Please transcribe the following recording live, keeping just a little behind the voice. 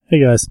Hey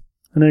guys,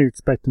 I know you're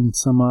expecting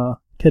some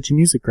catchy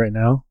music right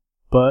now,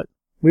 but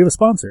we have a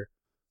sponsor,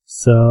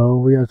 so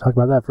we gotta talk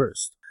about that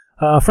first.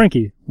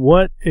 Frankie,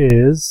 what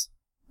is,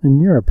 in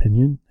your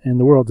opinion, and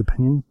the world's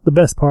opinion, the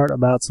best part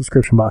about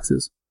subscription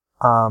boxes?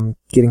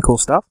 Getting cool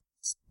stuff.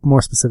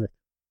 More specific.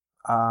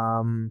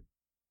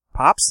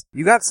 Pops?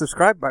 You got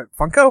subscribed by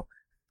Funko?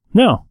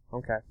 No.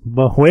 Okay.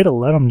 But way to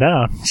let them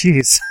down.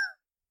 Jeez.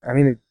 I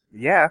mean,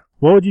 yeah.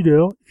 What would you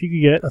do if you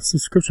could get a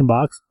subscription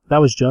box that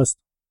was just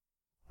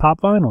Pop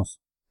vinyls?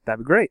 That'd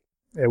be great.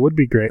 It would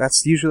be great.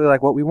 That's usually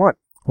like what we want.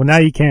 Well, now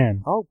you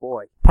can. Oh,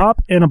 boy.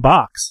 Pop in a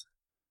box.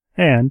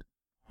 And,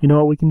 you know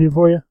what we can do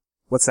for you?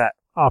 What's that?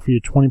 Offer you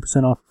 20%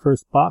 off your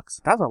first box.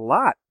 That's a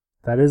lot.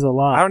 That is a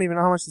lot. I don't even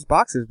know how much this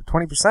box is, but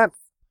 20%.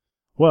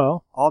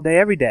 Well. All day,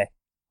 every day.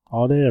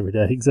 All day, every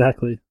day.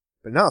 Exactly.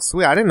 But no,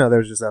 sweet. I didn't know there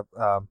was just a...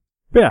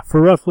 Yeah, for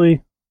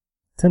roughly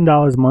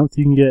 $10 a month,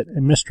 you can get a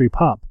mystery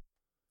pop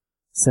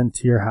sent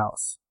to your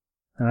house.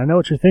 And I know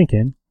what you're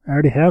thinking. I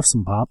already have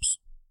some pops.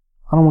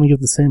 I don't want to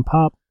get the same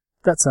pop.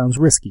 That sounds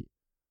risky.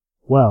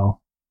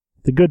 Well,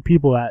 the good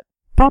people at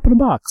Pop in a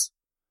Box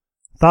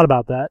thought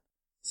about that,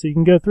 so you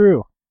can go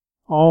through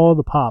all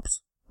the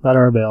pops that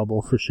are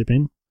available for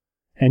shipping,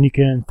 and you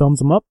can thumbs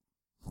them up,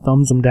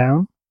 thumbs them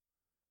down,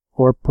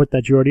 or put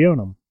that you already own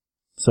them.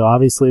 So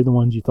obviously the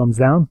ones you thumbs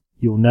down,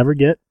 you'll never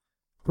get.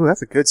 Ooh,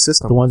 that's a good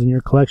system. The ones in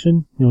your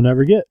collection, you'll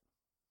never get.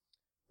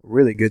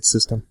 Really good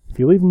system. If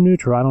you leave them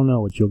neutral, I don't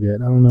know what you'll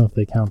get. I don't know if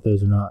they count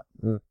those or not.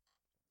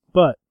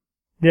 But,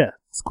 yeah,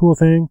 it's a cool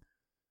thing.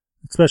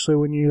 Especially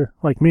when you're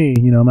like me,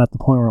 I'm at the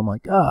point where I'm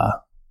like,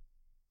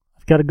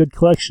 I've got a good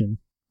collection.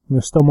 And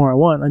there's still more I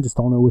want. I just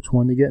don't know which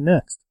one to get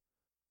next.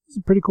 It's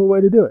a pretty cool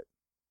way to do it.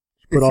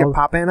 Is your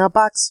pop in a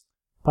box?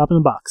 Pop in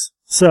the box.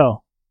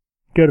 So,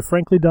 go to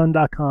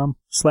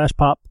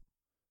franklydunn.com/pop.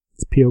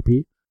 It's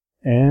P-O-P.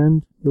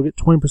 And you'll get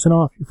 20%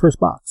 off your first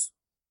box.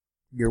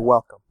 You're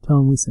welcome. Tell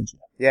them we sent you.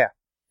 Yeah.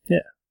 Yeah.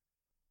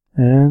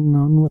 And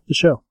on with the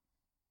show.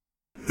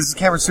 This is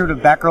Cameron Stewart of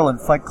Batgirl and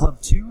Fight Club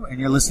 2, and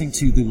you're listening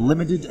to the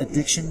Limited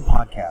Addiction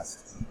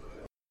Podcast.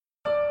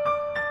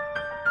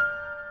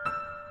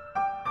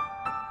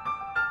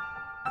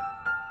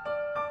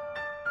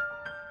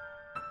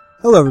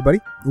 Hello, everybody,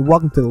 and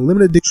welcome to the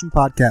Limited Addiction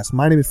Podcast.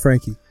 My name is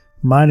Frankie.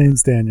 My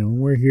name's Daniel, and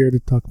we're here to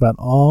talk about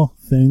all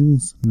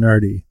things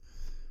nerdy.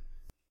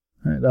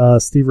 All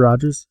right, Steve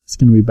Rogers is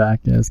going to be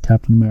back as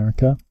Captain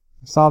America.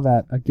 I saw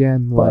that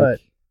again,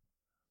 but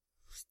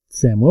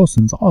Sam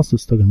Wilson's also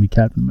still going to be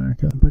Captain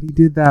America. But he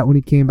did that when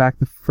he came back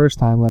the first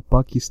time, let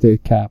Bucky stay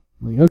Cap.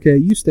 Like, okay,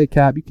 you stay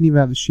Cap, you can even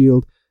have the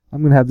shield.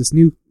 I'm going to have this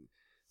new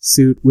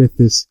suit with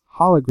this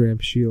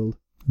hologram shield.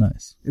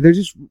 Nice. They're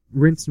just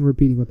rinsing and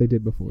repeating what they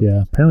did before.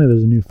 Yeah, apparently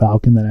there's a new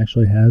Falcon that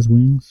actually has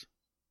wings.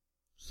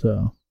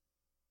 So,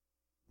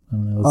 I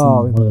don't know, it's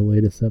one of the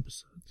latest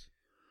episodes.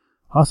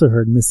 I also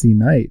heard Missy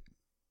Knight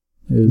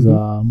is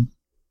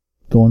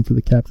going for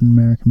the Captain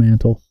America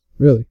mantle.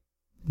 Really?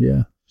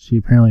 Yeah. She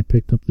apparently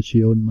picked up the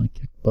shield and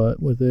kicked butt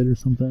with it or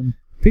something.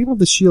 Picking up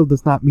the shield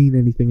does not mean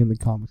anything in the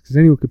comics because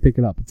anyone could pick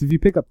it up. It's if you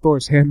pick up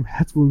Thor's hammer,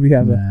 that's when we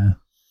have it.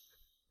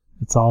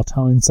 It's all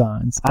telling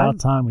signs. About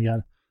time we got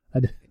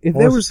it.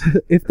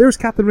 If there was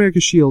Captain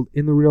America's shield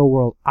in the real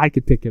world, I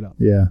could pick it up.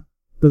 Yeah.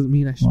 Doesn't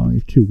mean I should. Well, you're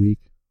too weak.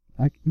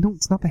 No,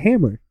 it's not the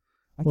hammer.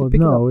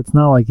 It's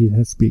not like it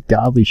has to be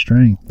godly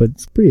strength, but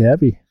it's pretty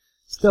heavy.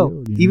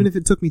 Still, shield, even if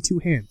it took me two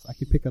hands, I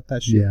could pick up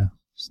that shield. Yeah.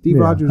 Steve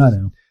Rogers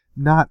is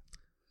not...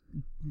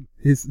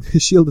 His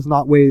shield does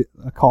not weigh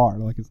a car.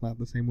 Like, it's not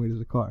the same weight as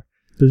a car.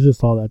 There's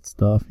just all that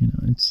stuff,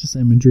 It's just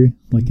imagery.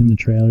 Like in the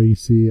trailer, you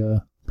see,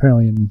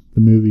 apparently in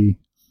the movie,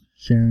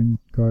 Sharon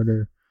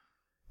Carter,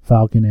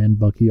 Falcon, and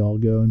Bucky all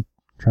go and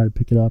try to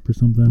pick it up or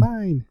something.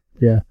 Mine.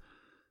 Yeah.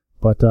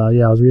 But,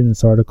 I was reading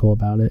this article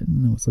about it,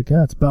 and it was like,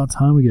 it's about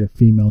time we get a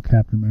female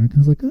Captain America. I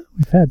was like,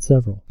 we've had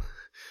several.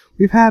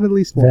 We've had at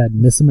least one. We've had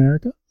Miss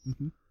America.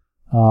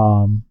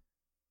 Mm-hmm.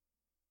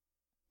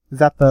 Is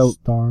that the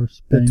Star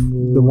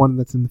Spangled? The one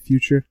that's in the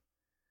future?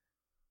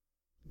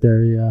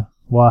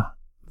 Well,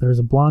 there's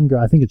a blonde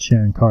girl. I think it's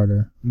Sharon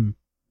Carter.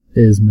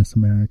 Is Miss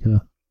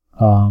America.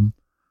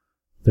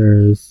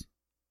 There's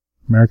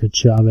America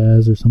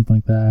Chavez or something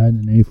like that,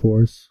 and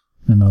A-Force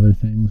and other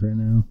things right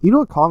now. You know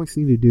what comics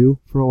need to do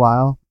for a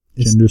while?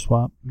 Gender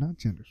swap. Not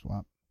gender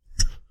swap.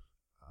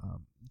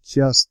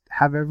 Just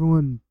have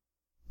everyone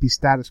be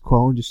status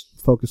quo and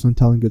just focus on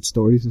telling good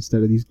stories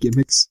instead of these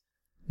gimmicks.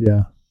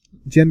 Yeah.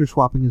 Gender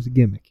swapping is a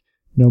gimmick.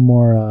 No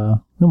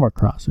more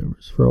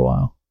crossovers for a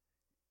while.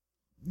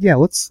 Yeah,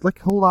 let's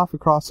hold off a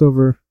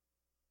crossover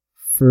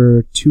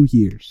for 2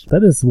 years.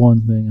 That is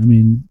one thing. I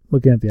mean,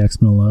 looking at the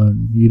X-Men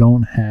alone, you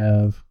don't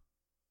have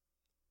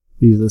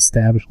these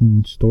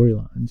establishing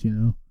storylines,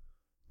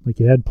 Like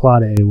you had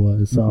plot A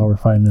was, we're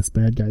fighting this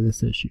bad guy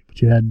this issue.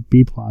 But you had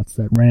B plots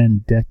that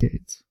ran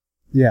decades.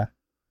 Yeah.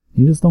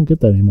 You just don't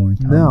get that anymore in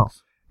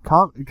comics.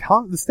 No.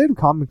 The state of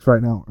comics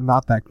right now are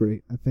not that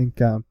great. I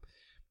think,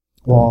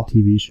 like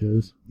TV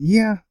shows.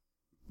 Yeah.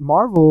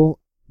 Marvel,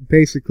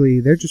 basically,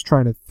 they're just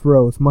trying to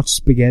throw as much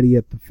spaghetti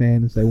at the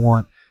fan as they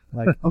want.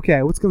 Like,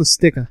 okay, what's going to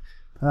stick?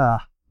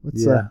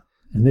 Let's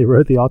And they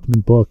wrote the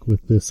ultimate book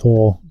with this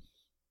whole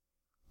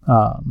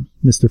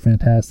Mr.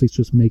 Fantastic's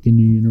just making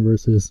new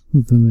universes.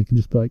 Then they can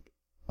just be like,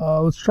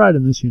 oh, let's try it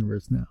in this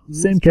universe now.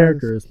 Same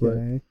characters, but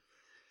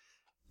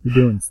you're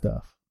doing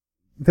stuff.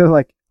 They're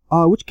like,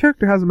 which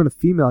character hasn't been a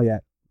female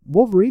yet?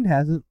 Wolverine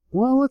hasn't.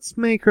 Well, let's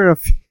make her a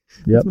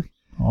Yep.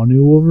 All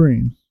new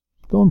Wolverine.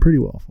 Going pretty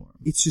well for him.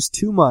 It's just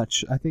too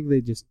much. I think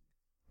they just...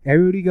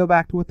 Everybody go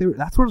back to what they were...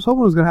 That's what I was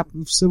hoping was going to happen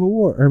with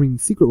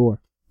Secret War.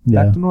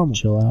 Back to normal.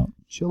 Chill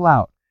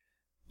out.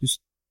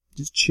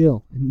 Just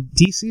chill. And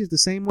DC is the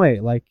same way.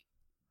 Like,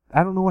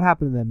 I don't know what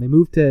happened to them. They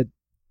moved to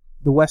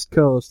the West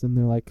Coast, and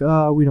they're like,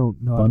 oh, we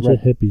don't know Bunch of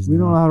hippies We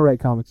now. don't know how to write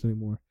comics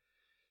anymore.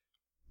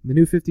 The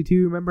New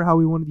 52, remember how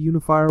we wanted to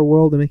unify our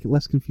world and make it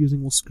less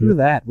confusing? Well, screw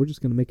that. We're just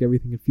going to make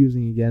everything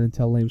confusing again and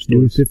tell lame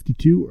New stories.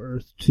 52,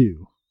 Earth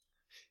 2.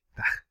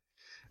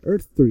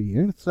 Earth 3,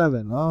 Earth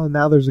 7. Oh,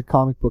 now there's a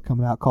comic book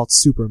coming out called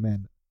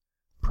Superman.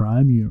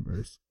 Prime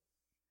Universe.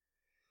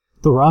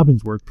 The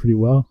Robins work pretty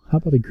well. How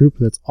about a group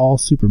that's all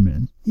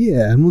Supermen?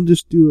 Yeah, and we'll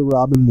just do a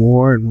Robin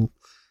War, and we'll...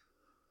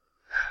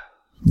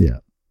 Yeah.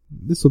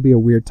 This will be a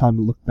weird time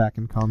to look back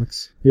in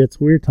comics. Yeah,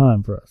 it's a weird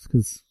time for us,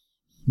 because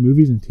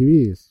movies and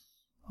TV is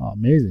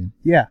amazing.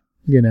 Yeah.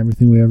 Getting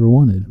everything we ever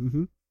wanted.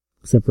 Mm-hmm.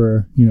 Except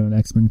for, an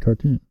X-Men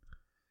cartoon.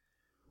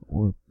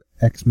 Or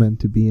X-Men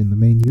to be in the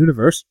main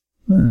universe.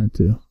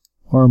 Too.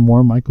 Or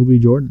more Michael B.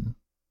 Jordan.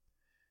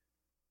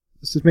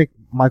 Let's just make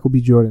Michael B.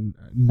 Jordan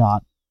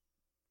not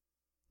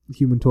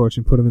Human Torch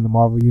and put him in the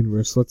Marvel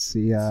Universe. Let's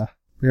see.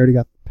 We already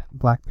got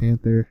Black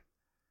Panther.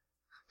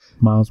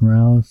 Miles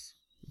Morales.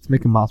 Let's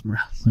make him Miles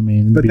Morales. I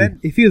mean, but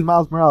then if he was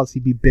Miles Morales,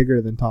 he'd be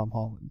bigger than Tom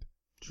Holland.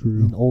 True.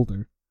 And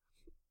older.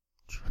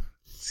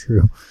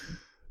 True.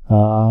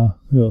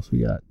 Who else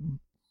we got?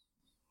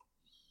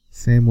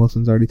 Sam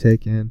Wilson's already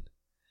taken.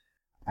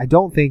 I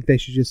don't think they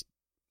should just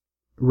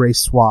race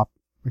swap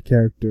a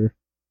character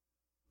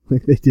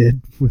like they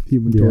did with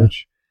Human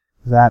Torch.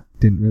 That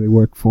didn't really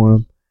work for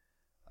him.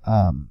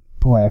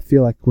 Boy, I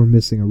feel like we're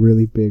missing a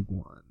really big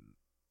one.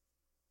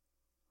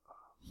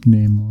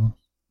 Namor.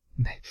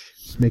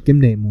 Just make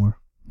him Namor.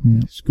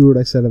 Yeah. Screw what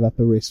I said about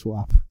the race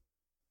swap.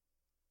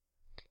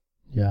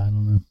 Yeah, I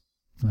don't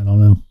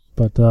know.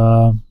 But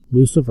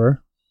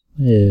Lucifer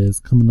is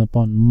coming up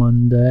on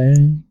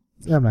Monday.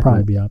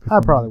 Probably be out. I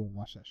probably won't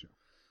watch that show.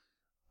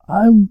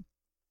 I'm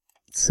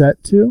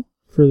set to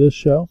for this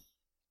show.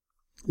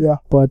 Yeah.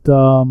 But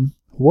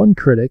one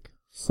critic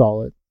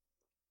saw it,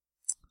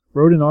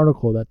 wrote an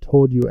article that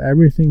told you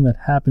everything that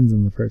happens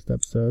in the first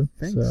episode.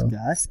 Thanks,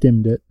 guy.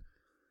 Skimmed it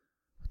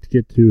to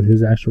get to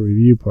his actual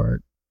review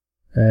part.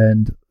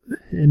 And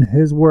in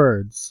his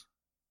words,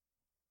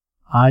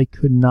 I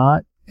could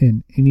not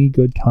in any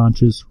good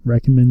conscience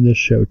recommend this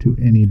show to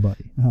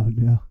anybody. Oh,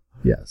 no.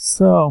 Yes.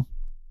 So,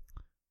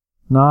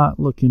 not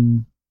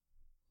looking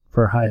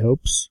for high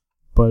hopes,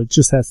 but it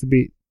just has to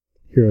beat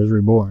Heroes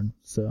Reborn.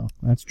 So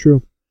that's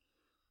true.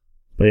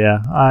 But yeah,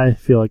 I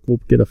feel like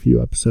we'll get a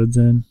few episodes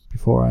in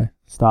before I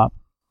stop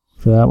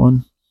for that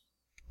one.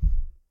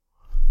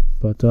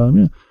 But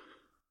yeah.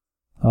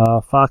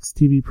 Fox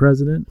TV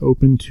president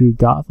open to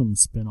Gotham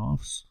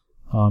spinoffs,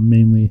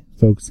 mainly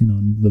focusing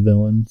on the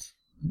villains,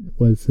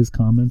 was his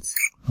comments.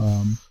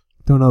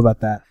 Don't know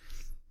about that.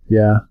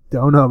 Yeah.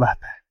 Don't know about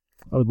that.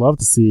 I would love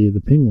to see the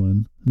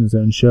Penguin in his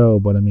own show,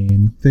 but I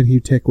mean... Then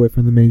he'd take away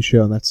from the main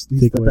show, and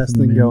he's the best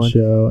thing going.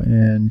 Show,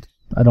 and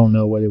I don't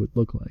know what it would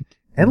look like.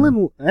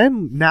 And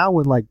now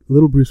when like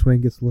little Bruce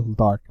Wayne gets a little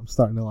dark, I'm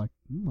starting to I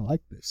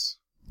like this.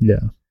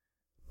 Yeah.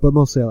 But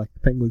mostly I like the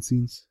Penguin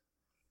scenes.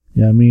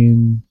 Yeah, I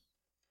mean...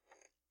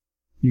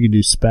 You could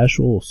do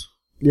specials.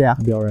 Yeah.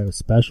 I'd be alright with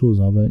specials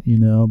of it,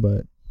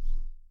 but...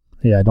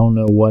 Yeah, I don't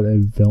know what a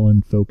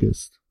villain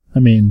focused... I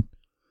mean,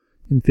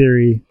 in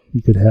theory,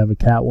 you could have a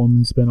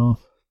Catwoman spinoff.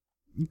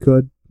 You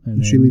could.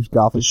 And she leaves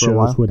Gotham for a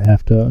while. The shows would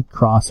have to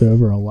cross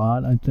over a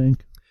lot, I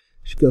think.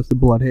 She goes to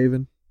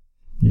Bloodhaven.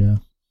 Yeah.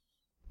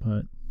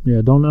 But,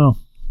 yeah, don't know.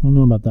 Don't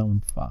know about that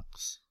one,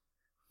 Fox.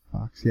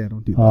 Yeah,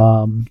 don't do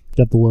that.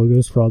 Got the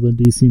logos for all the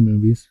DC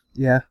movies.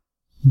 Yeah.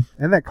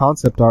 And that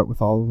concept art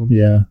with all of them.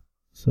 Yeah.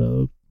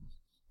 So,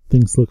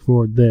 things to look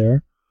forward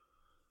there.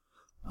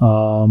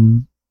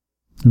 And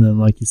then,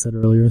 like you said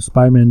earlier,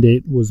 Spider-Man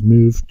date was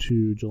moved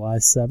to July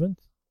 7th,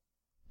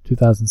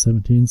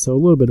 2017. So, a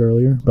little bit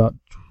earlier, about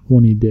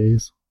 20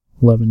 days,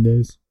 11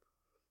 days,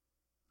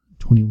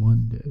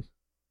 21 days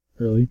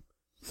early.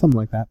 Something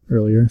like that.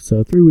 Earlier.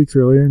 So, 3 weeks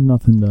earlier.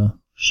 Nothing to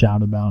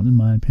shout about, in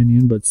my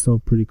opinion, but still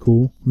pretty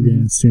cool. We're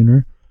getting it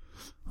sooner.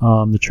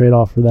 The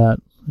trade-off for that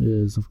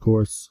is, of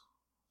course,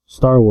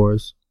 Star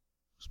Wars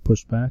was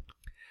pushed back.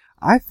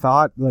 I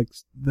thought,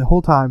 the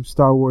whole time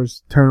Star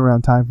Wars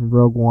turnaround time from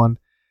Rogue One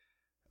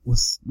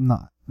was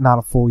not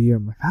a full year.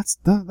 I'm like,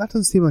 that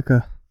doesn't seem like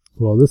a...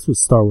 Well, this was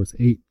Star Wars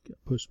 8 got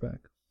pushed back.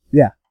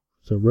 Yeah.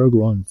 So Rogue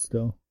One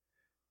still.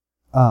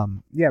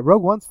 Yeah,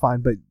 Rogue One's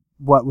fine, but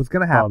what was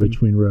going to happen...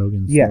 between Rogue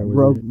and Star Wars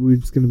Rogue 8.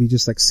 was going to be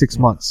just 6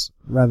 months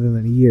rather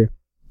than a year.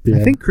 Yeah.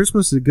 I think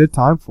Christmas is a good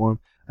time for them.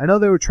 I know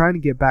they were trying to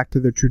get back to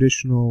their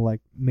traditional,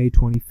 May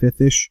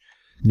 25th-ish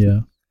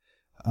Yeah.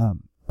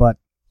 But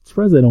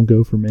Surprised they don't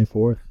go for May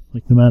 4th.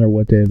 Like, no matter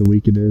what day of the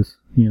week it is,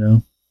 you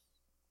know?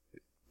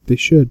 they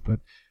should, but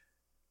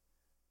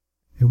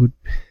it would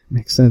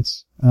make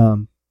sense.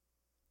 But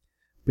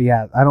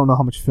yeah, I don't know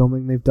how much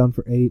filming they've done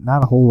for 8.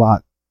 Not a whole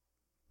lot.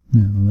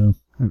 Yeah, I don't know.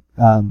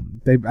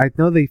 I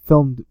know they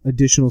filmed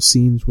additional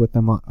scenes with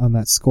them on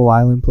that Skull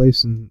Island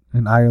place in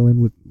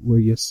Ireland, where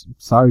you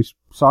sorry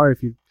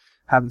if you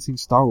haven't seen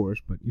Star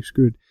Wars, but you're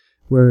screwed.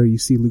 Where you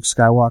see Luke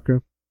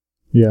Skywalker.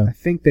 Yeah. I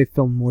think they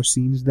filmed more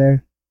scenes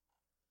there.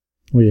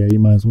 Well, yeah, you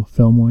might as well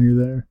film while you're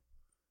there.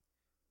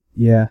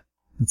 Yeah,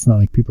 It's not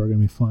like people are going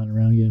to be flying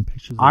around getting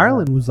pictures of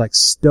Ireland that. was like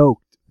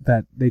stoked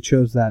that they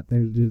chose that.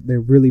 They're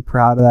really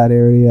proud of that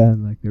area,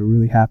 and like they're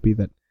really happy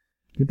that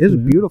Good it is for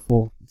a them.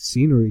 beautiful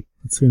scenery.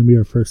 It's going to be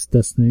our first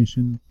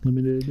destination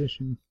limited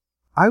edition.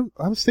 I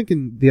was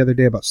thinking the other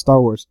day about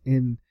Star Wars.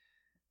 In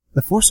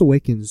The Force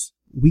Awakens,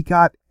 we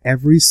got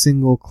every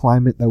single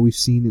climate that we've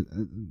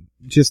seen,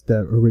 just the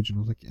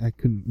originals. Like I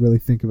couldn't really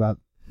think about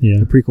Yeah.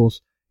 the prequels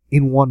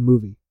in one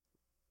movie.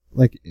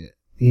 Like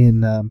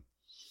in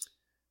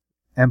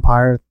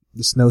Empire,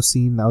 the snow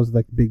scene, that was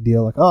like a big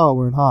deal. Like, oh,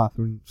 we're in Hoth,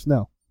 we're in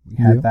snow. We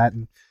had Yeah. that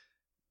in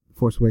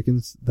Force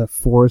Awakens. The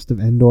Forest of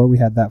Endor, we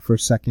had that for a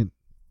second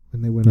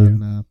when they went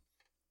on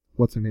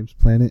what's her name's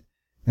planet,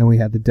 and we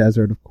had the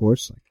desert, of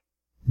course. Like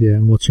Yeah,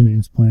 and what's her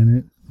name's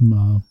planet?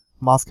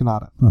 Mos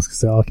Kanata. I was going to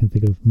say, all I can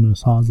think of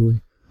Mos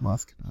Eisley.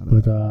 Mos Kanata.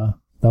 But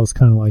that was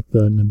kind of like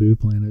the Naboo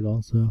planet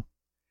also.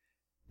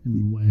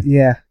 In a way.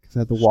 Yeah, because it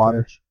had the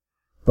water. Stretch.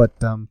 But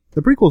the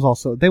prequels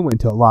also, they went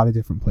to a lot of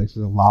different places.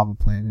 A lava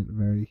planet, a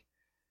very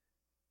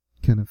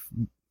kind of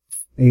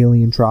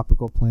alien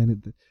tropical planet.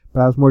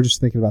 But I was more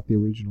just thinking about the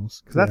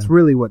originals. Because that's Yeah.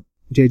 really what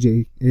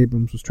J.J.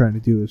 Abrams was trying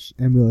to do, is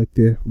emulate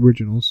the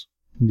originals.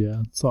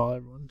 Yeah, that's all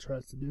everyone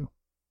tries to do.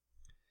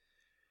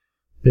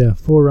 Yeah,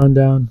 full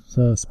rundown.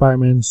 So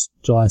Spider-Man's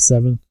July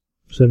 7th,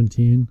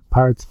 17.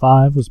 Pirates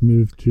 5 was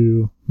moved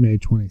to May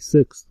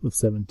 26th of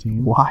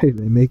 17. Why are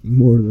they making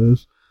more of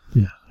those?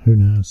 Yeah, who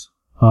knows?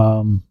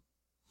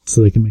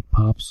 So they can make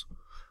pops.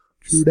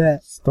 True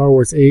that. Star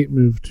Wars 8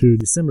 moved to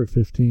December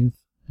 15th,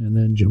 and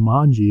then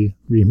Jumanji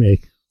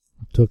remake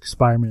took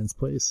Spider-Man's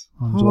place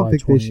on I July 28th. don't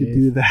think they should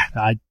do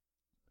that.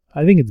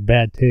 I think it's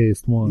bad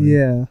taste, one.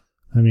 Yeah.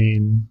 I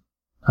mean,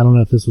 I don't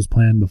know if this was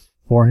planned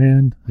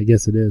beforehand. I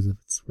guess it is if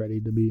it's ready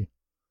to be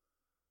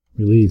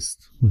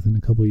released within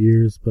a couple of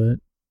years, but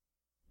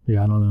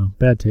yeah, I don't know.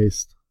 Bad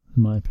taste,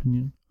 in my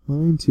opinion.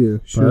 Mine too.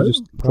 Should But have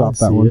just I'll dropped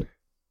that see one. it.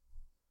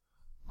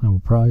 I will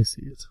probably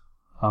see it.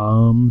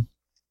 And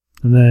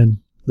then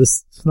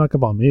this snuck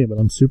up on me, but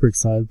I'm super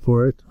excited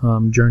for it.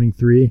 Journey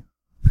 3,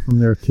 From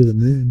There to the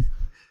Moon.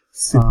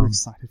 Super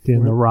excited for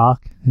Getting The it.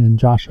 Rock and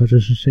Josh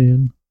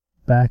Hutcherson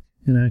back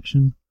in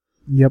action.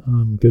 Yep.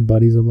 Good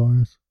buddies of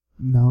ours.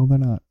 No, they're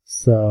not.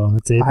 So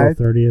it's April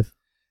 30th.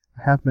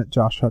 I have met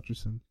Josh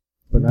Hutcherson,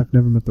 but Yeah. I've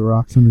never met The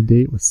Rock. It's on the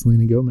date with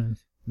Selena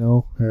Gomez.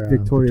 No. Or,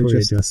 Victoria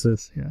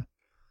Justice. Yeah.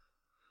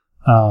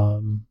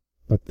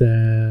 But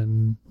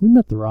then we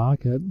met The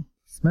Rock at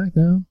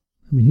SmackDown.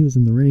 I mean, he was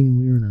in the ring and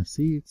we were in our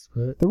seats,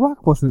 but The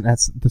Rock wasn't at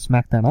the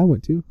SmackDown I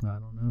went to. I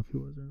don't know if he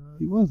was or not.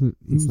 He wasn't.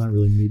 He It's was, not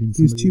really meeting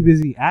he was somebody. too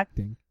busy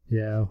acting.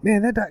 Yeah.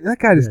 Man, that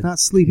guy does Yeah, not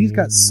sleep. He's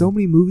got so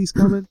many movies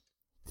coming.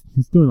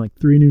 He's doing like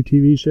 3 new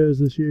TV shows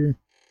this year.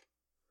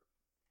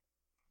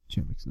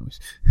 Chet makes noise.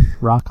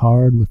 Rock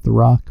Hard with The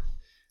Rock.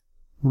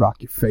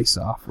 Rock your face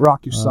off.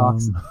 Rock your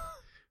socks.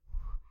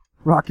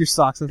 Rock your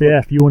socks. But yeah,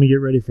 if you want to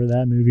get ready for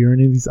that movie or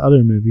any of these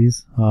other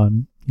movies,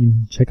 you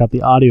can check out the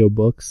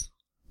audiobooks.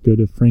 Go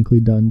to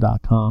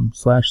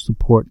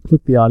franklyDone.com/support.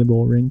 Click the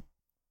Audible link,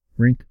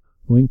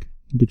 and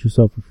get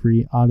yourself a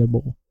free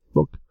Audible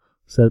book.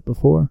 Said it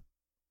before.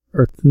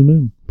 Earth to the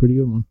Moon. Pretty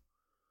good one.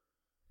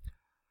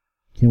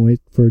 Can't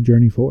wait for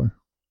Journey 4.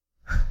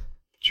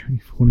 Journey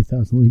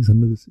 20,000 Leagues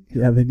Under the Sea.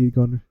 Yeah, they need to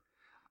go under.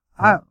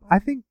 I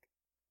think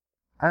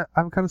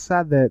I'm kind of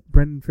sad that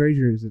Brendan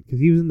Fraser isn't, because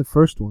he was in the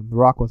first one. The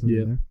Rock wasn't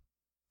Yeah. in there.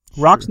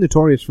 Rock's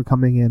notorious for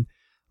coming in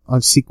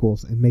on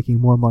sequels and making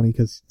more money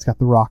because it's got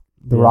the Rock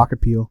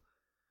appeal.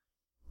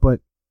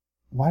 But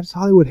why does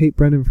Hollywood hate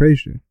Brendan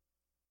Fraser?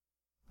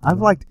 I've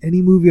liked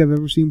any movie I've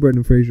ever seen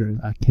Brendan Fraser in.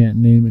 I can't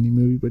name any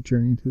movie but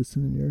Journey to the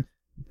Center of the Earth.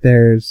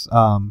 There's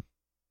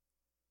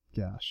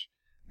gosh,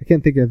 I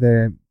can't think of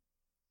their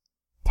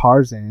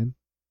Tarzan.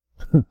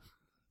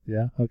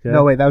 Yeah, okay.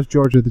 No, wait, that was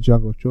George of the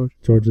Jungle.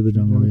 George of the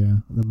Jungle, yeah.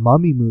 The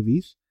Mummy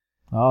movies.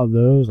 Oh,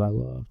 those I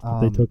loved.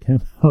 But they Um, took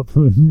him up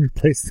and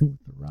replaced him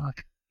with The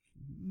Rock.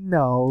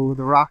 No,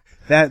 The Rock.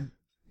 That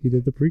He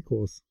did the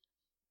prequels.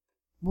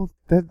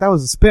 that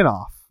was a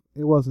spin-off.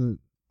 It wasn't.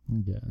 I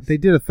guess. They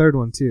did a third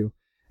one too,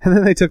 and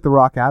then they took The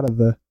Rock out of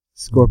the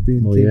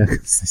Scorpion Well, King. yeah,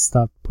 'cause they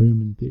stopped putting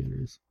him in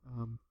theaters.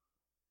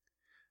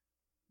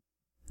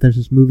 There's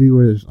this movie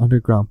where there's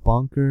underground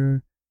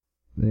bunker.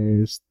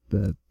 There's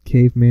the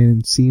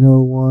Caveman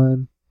Encino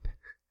one.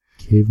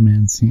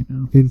 Caveman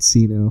Encino.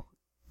 Encino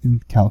in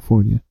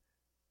California.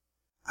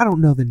 I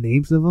don't know the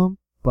names of them,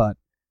 but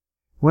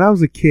when I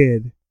was a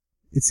kid,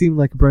 it seemed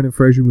like a Brendan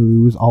Fraser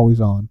movie was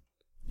always on.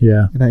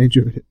 Yeah. and I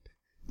enjoyed it.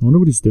 I wonder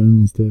what he's doing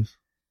these days.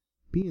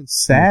 Being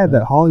sad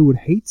that Hollywood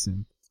hates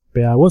him. But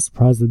yeah, I was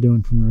surprised they're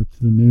doing From Earth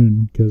to the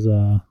Moon because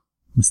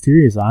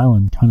Mysterious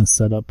Island kind of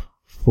set up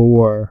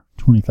for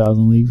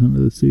 20,000 Leagues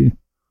Under the Sea.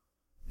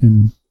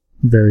 And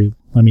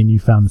you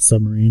found the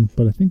submarine,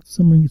 but I think the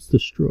submarine gets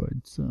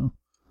destroyed, so.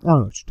 I don't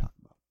know what you're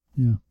talking about.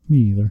 Yeah, me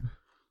either.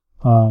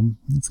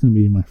 It's going to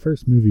be my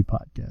first movie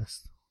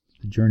podcast.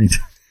 The Journey to...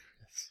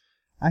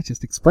 I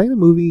just explain a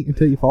movie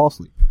until you fall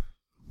asleep.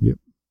 Yep.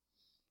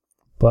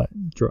 But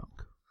drunk.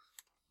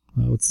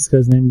 What's this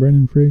guy's name?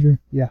 Brendan Fraser?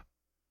 Yeah.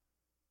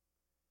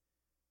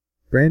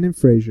 Brandon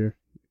Fraser.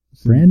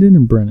 Brandon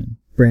and Brennan?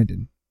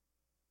 Brandon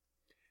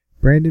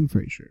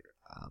Fraser.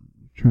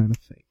 I'm trying to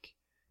think.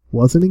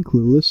 Wasn't in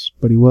Clueless,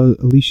 but he was.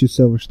 Alicia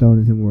Silverstone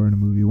and him were in a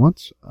movie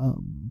once.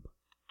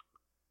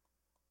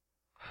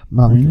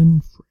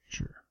 Brandon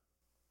Fraser.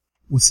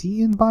 Was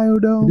he in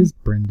Biodome? It is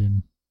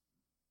Brendan.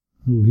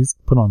 Ooh, he's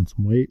put on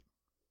some weight.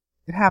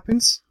 It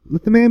happens.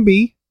 Let the man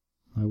be.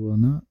 I will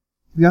not.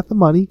 He got the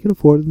money, can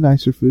afford the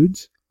nicer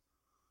foods.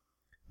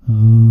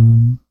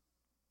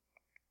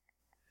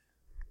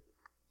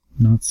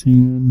 Not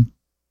seeing.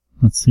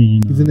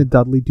 He's in a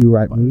Dudley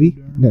Do-Right movie.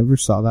 Biodome. Never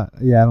saw that.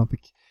 Yeah, I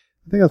think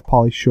that's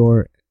Pauly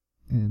Shore.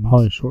 And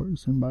Pauly Shore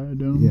is in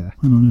Biodome. Yeah.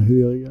 I don't know who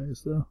the other guy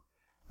is though.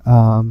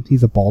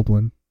 He's a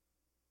Baldwin.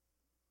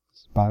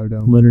 It's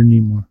Biodome. Leonard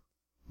Nimoy.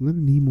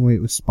 Leonard Nimoy,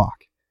 it was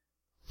Spock.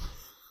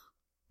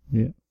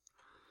 Yeah.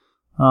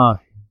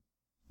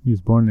 He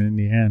was born in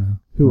Indiana.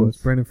 Who was?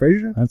 Brandon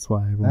Fraser? That's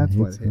why everyone That's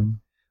why hates they hate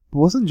him. But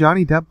wasn't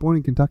Johnny Depp born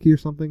in Kentucky or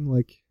something?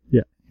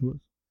 Yeah, he was.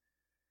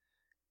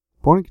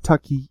 Born in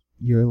Kentucky,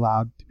 you're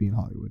allowed to be in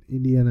Hollywood.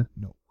 Indiana,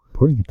 no.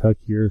 Born in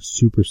Kentucky, you're a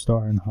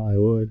superstar in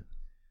Hollywood.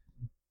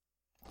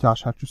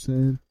 Josh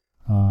Hutcherson.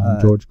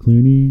 George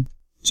Clooney.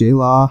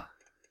 J-Law.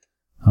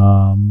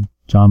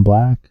 John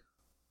Black.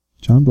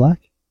 John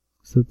Black?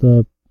 Is that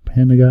the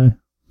panda guy?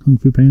 Kung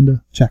Fu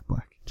Panda? Jack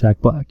Black. Jack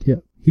Black, yeah.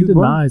 He He was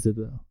born- denies it,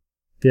 though.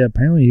 Yeah,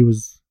 apparently he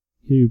was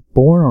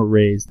born or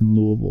raised in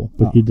Louisville,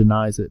 but he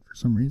denies it for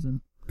some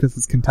reason. Because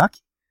it's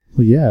Kentucky.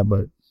 Well, yeah,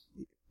 but...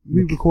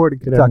 We record in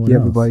Get Kentucky,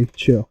 everyone else. everybody.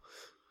 Chill.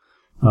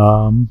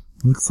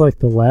 Looks like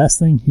the last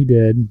thing he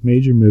did,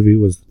 major movie,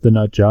 was The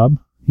Nut Job.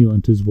 He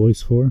lent his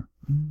voice for.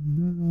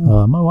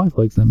 My wife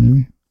likes that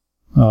movie.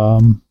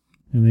 And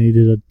then he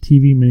did a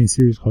TV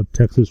miniseries called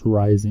Texas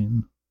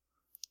Rising,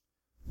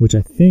 which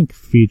I think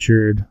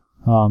featured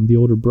the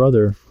older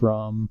brother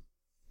from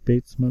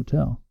Bates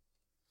Motel.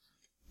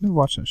 Never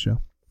watched that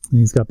show. And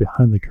he's got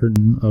Behind the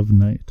Curtain of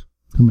Night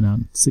coming out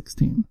in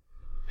 16.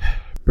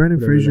 Brandon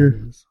Whatever Fraser,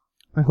 that is.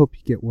 I hope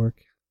you get work.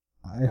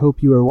 I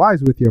hope you are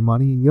wise with your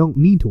money and you don't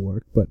need to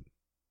work, but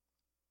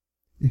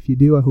if you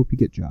do, I hope you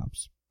get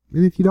jobs.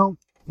 And if you don't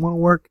want to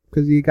work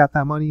because you got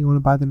that money, you want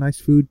to buy the nice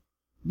food,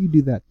 you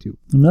do that too.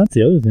 I mean, that's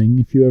the other thing.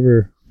 If you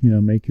ever,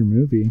 make your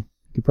movie, you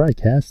could probably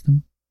cast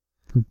him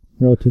for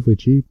relatively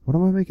cheap. What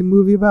am I making a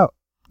movie about?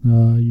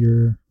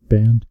 Your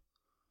band.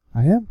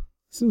 I am?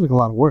 Seems like a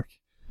lot of work.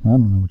 I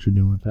don't know what you're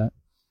doing with that.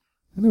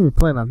 I never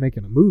planned on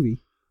making a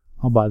movie.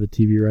 I'll buy the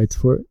TV rights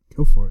for it.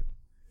 Go for it.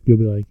 You'll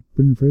be like,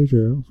 Brendan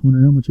Fraser, I was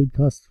wondering how much it'd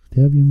cost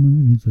to have you in my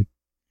movie. He's like,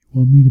 you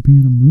want me to be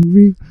in a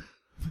movie?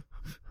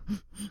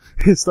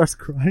 He starts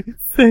crying.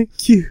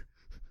 Thank you.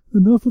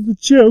 Enough of the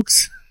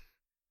jokes.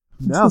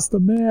 I'm No. just a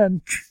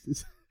man.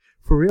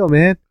 For real,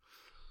 man.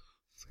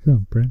 It's like,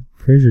 oh, Brendan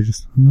Fraser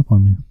just hung up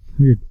on me.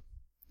 Weird.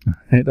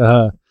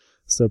 Alright,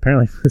 so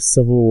apparently for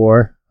Civil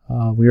War,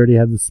 we already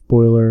had the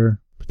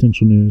spoiler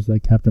potential news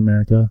that Captain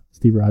America,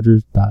 Steve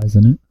Rogers, dies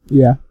in it.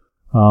 Yeah.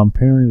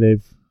 Apparently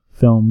they've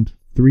filmed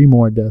 3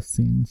 more death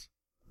scenes,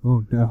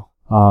 Oh, no.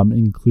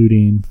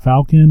 including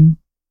Falcon,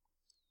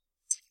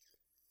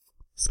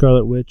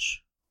 Scarlet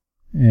Witch,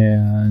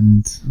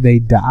 and... They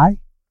die?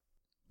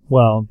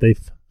 Well, they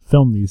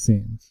filmed these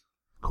scenes,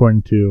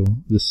 according to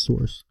this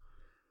source.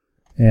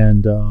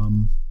 And,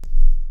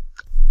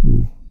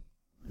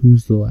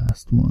 who's the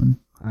last one?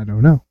 I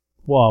don't know.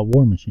 Well,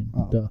 War Machine,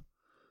 Oh. duh.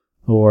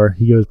 Or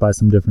he goes by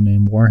some different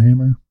name,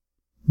 Warhammer,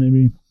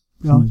 maybe?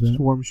 No, Something like just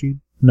that. War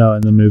Machine. No,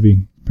 in the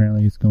movie,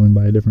 apparently he's going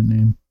by a different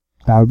name.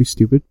 That would be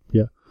stupid.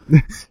 Yeah.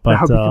 That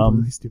But, would be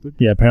completely stupid.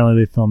 yeah, apparently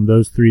they filmed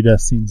those 3 death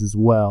scenes as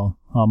well.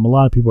 A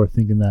lot of people are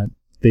thinking that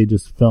they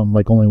just filmed,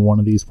 like, only one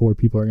of these 4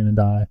 people are going to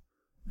die,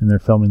 and they're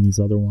filming these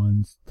other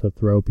ones to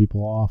throw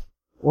people off.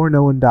 Or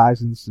no one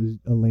dies and it's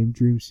a lame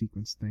dream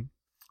sequence thing.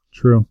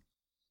 True.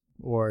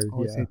 Or,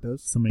 Always yeah, hate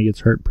those. somebody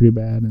gets hurt pretty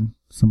bad and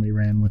somebody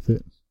ran with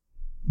it.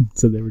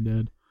 Said they were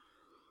dead.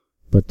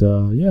 But,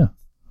 yeah.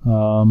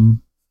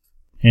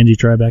 Angie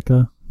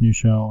Tribeca, new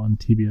show on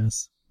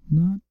TBS.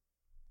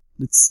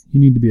 You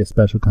need to be a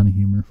special kind of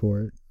humor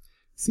for it.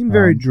 Seemed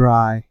very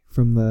dry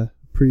from the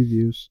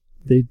previews.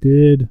 They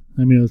did,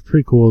 it was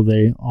pretty cool.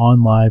 They,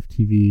 on live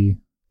TV,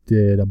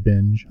 did a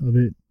binge of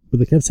it. But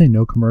they kept saying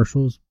no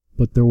commercials,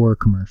 but there were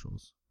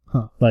commercials.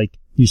 Huh. Like,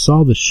 you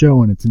saw the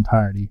show in its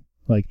entirety,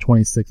 like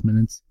 26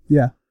 minutes.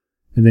 Yeah.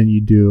 And then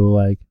you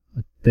do,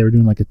 they were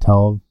doing like a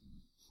telethon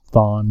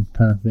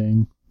kind of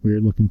thing,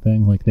 weird looking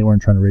thing. Like, they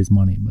weren't trying to raise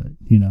money, but,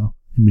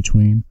 in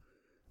between.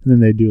 And then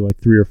they do like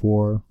 3 or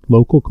 4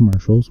 local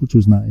commercials, which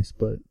was nice,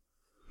 but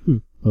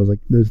I was like,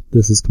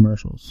 this is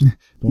commercials.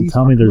 Don't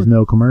tell me there's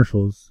no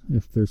commercials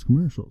if there's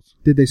commercials.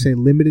 Did they say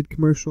limited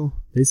commercial?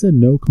 They said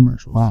no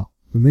commercials. Wow.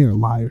 Then they are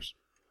liars.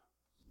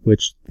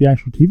 Which the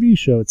actual TV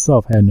show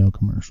itself had no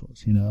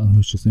commercials, you know, it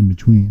was just in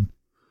between.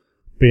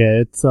 But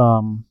yeah, it's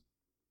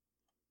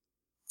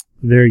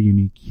very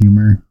unique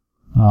humor.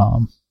 I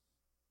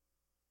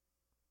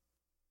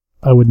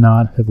would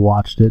not have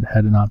watched it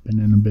had it not been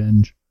in a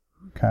binge.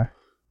 Okay.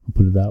 I'll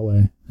put it that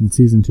way. In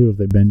season 2, if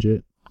they binge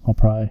it, I'll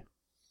probably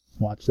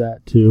watch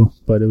that too.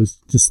 But it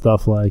was just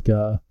stuff like,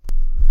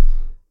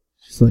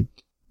 she's like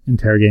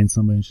interrogating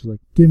somebody and she's like,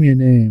 give me a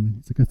name. And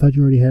he's like, I thought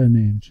you already had a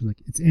name. She's like,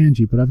 it's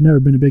Angie, but I've never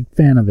been a big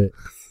fan of it.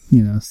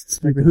 You know,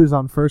 like the Who's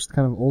on First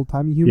kind of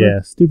old-timey humor?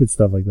 Yeah, stupid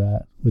stuff like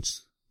that, which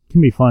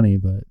can be funny,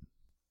 but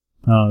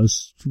it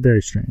was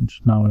very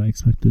strange. Not what I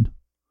expected.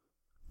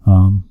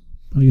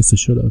 I guess I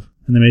should have.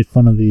 And they made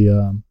fun of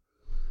the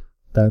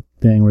that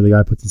thing where the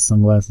guy puts his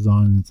sunglasses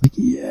on and it's like,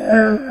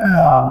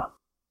 yeah,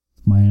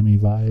 Miami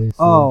Vice.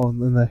 Oh,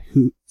 and then the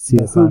Who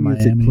music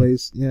Miami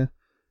plays. Yeah,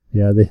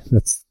 yeah.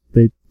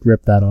 They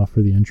ripped that off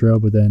for the intro,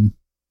 but then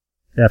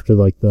after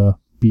like the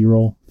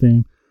B-roll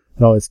thing,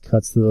 it always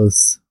cuts to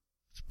those.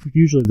 It's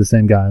usually the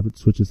same guy, but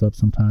switches up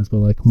sometimes. But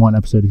like one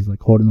episode, he's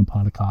like holding a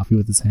pot of coffee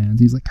with his hands.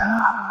 He's like,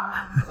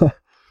 ah. So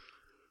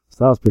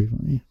that was pretty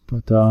funny.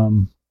 But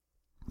all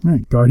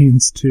right,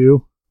 Guardians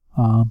 2,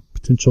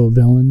 potential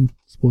villain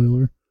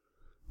spoiler.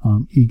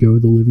 Ego,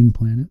 the Living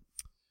Planet.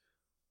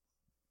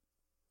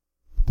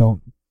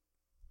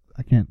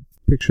 I can't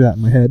picture that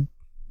in my head.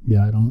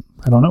 Yeah, I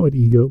don't know what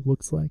Ego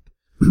looks like.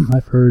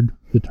 I've heard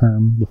the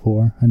term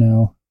before. I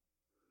know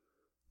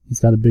he's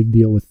got a big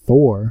deal with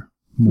Thor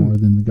more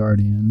than the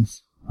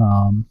Guardians.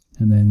 And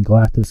then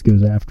Galactus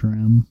goes after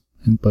him,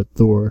 but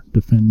Thor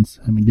defends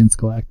him against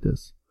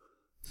Galactus.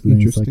 So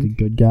then he's like a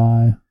good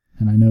guy.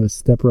 And I know his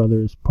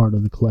stepbrother is part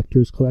of the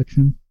Collector's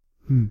Collection.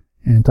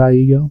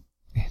 Anti-Ego.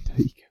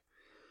 Anti-Ego.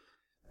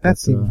 That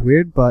seems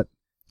weird, but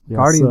yeah,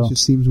 Guardians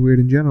just seems weird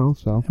in general,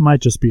 so. It might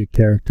just be a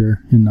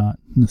character and not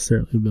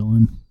necessarily a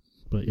villain.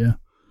 But yeah.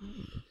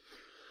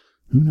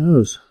 Who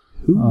knows?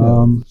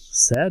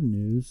 Sad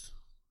news.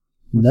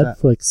 What's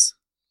Netflix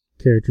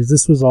characters.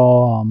 This was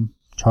all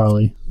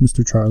Charlie,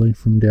 Mr. Charlie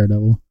from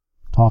Daredevil,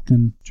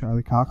 talking.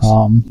 Charlie Cox.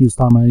 He was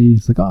talking about,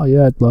 he's like, oh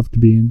yeah, I'd love to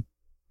be in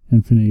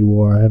Infinity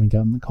War. I haven't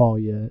gotten the call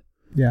yet.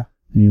 Yeah.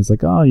 And he was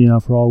like, oh, you know,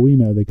 for all we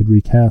know, they could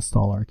recast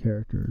all our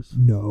characters.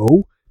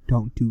 No,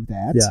 don't do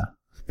that. Yeah.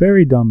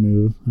 Very dumb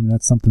move. I mean,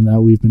 that's something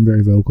that we've been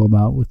very vocal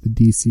about with the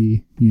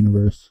DC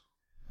universe.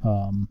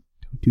 Don't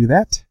do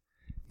that.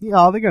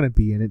 Yeah, they're going to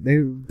be in it.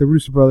 The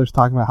Russo brothers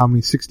talking about how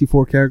many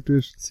 64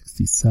 characters?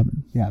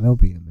 67. Yeah, they'll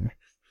be in there.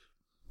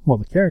 Well,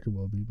 the character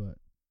will be, but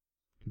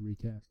could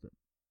recast it.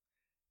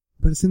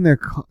 But it's in their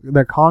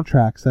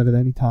contracts that at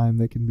any time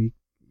they can be.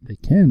 They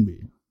can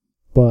be.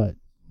 But,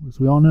 as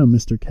we all know,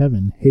 Mr.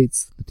 Kevin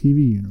hates the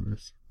TV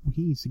universe. Well,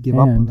 he needs to give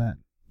up on that.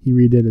 He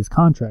redid his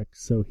contract,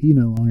 so he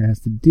no longer has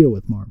to deal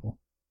with Marvel.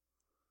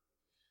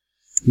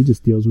 He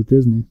just deals with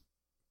Disney.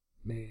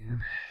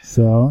 Man.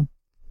 So,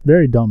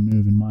 very dumb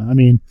move in my... I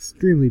mean...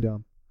 Extremely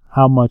dumb.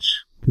 How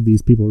much could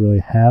these people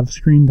really have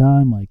screen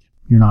time? Like,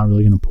 you're not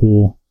really going to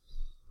pull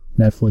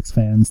Netflix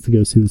fans to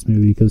go see this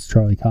movie because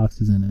Charlie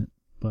Cox is in it.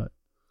 But...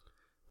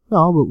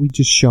 No, but we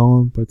just show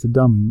them. But it's a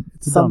dumb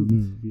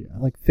move, yeah.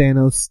 Like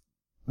Thanos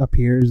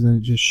appears and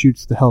it just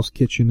shoots the Hell's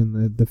Kitchen and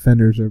the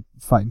defenders are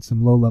fighting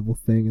some low-level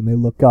thing and they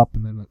look up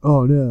and they're like,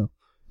 oh no.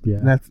 Yeah.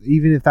 And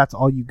even if that's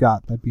all you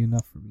got, that'd be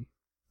enough for me.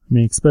 I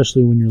mean,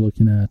 especially when you're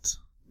looking at,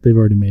 they've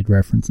already made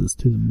references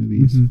to the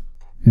movies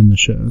in the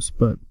shows.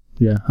 But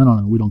yeah, I don't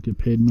know. We don't get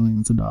paid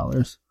millions of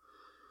dollars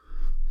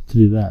to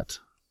do that.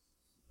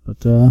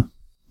 But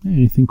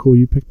anything cool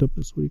you picked up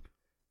this week?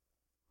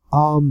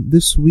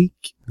 This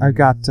week I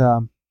got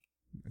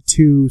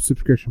 2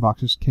 subscription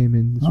boxes came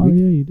in this week. Oh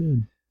yeah, you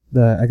did.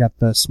 I got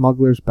the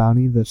Smuggler's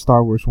Bounty, the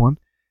Star Wars one.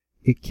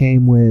 It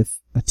came with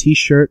a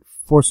T-shirt,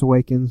 Force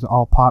Awakens,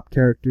 all pop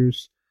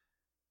characters.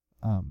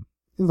 It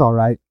was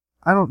alright.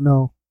 I don't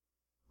know.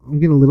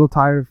 I'm getting a little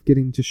tired of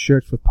getting just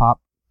shirts with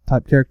pop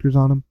type characters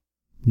on them.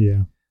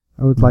 Yeah.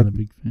 I would Not a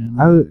big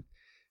fan.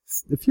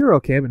 If you're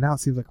okay, but now it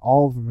seems like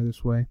all of them are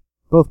this way.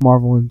 Both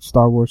Marvel and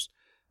Star Wars.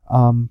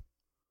 But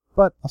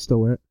I'll still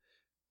wear it.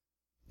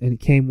 And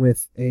it came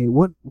with a,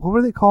 what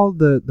were they called?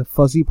 The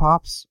fuzzy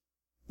pops?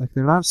 Like,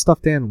 they're not a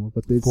stuffed animal,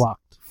 but they're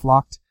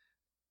flocked.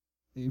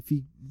 If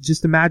you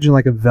just imagine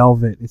like a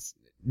velvet, it's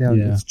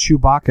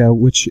Chewbacca,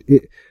 which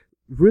it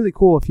really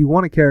cool. If you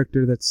want a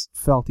character that's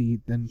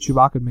felty, then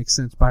Chewbacca would make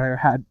sense. But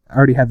I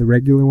already had the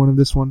regular one of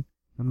this one.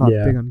 I'm not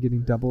big on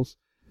getting doubles.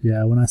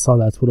 Yeah, when I saw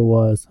that's what it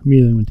was,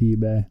 immediately went to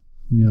eBay.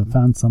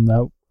 Found some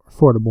that were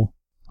affordable.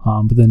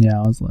 But then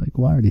I was like,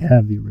 well, I already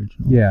have the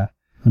original. Yeah.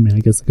 I mean, I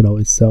guess I could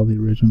always sell the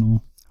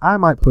original. I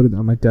might put it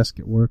on my desk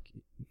at work.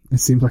 It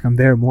seems like I'm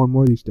there more and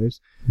more these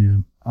days. Yeah.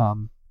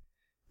 And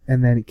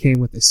then it came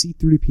with a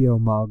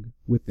C-3PO mug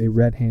with a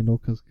red handle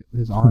because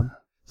his arm.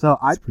 So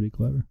That's pretty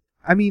clever.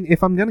 I mean,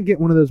 if I'm going to get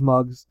one of those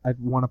mugs, I'd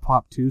want a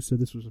pop too, so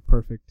this was a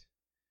perfect.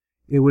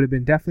 It would have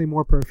been definitely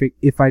more perfect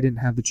if I didn't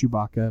have the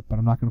Chewbacca, but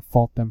I'm not going to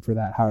fault them for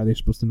that. How are they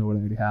supposed to know what I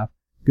already have?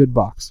 Good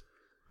box.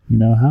 You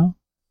know how?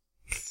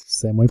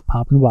 Same way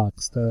Pop in a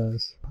Box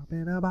does. Pop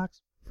in a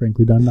box.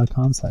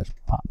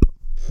 FranklyDunn.com/pop.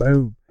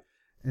 Boom.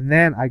 And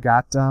then I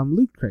got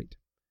Loot Crate.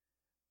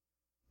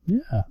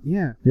 Yeah.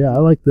 Yeah. Yeah, I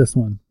like this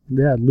one.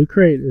 Yeah, Loot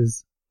Crate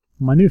is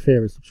my new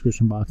favorite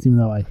subscription box, even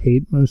though I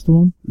hate most of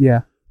them.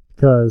 Yeah.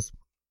 Because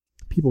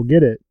people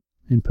get it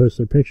and post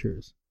their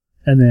pictures.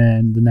 And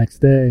then the next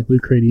day,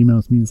 Loot Crate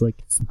emails me and is like,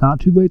 it's not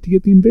too late to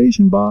get the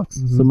Invasion box.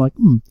 Mm-hmm. So I'm like,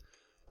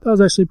 that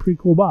was actually a pretty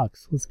cool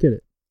box. Let's get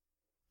it.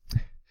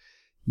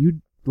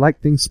 You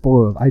like things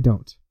spoiled. I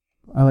don't.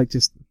 I like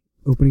just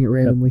opening it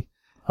randomly. Yep.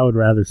 I would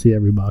rather see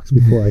every box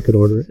before I could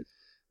order it.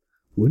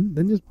 Wouldn't?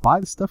 Then just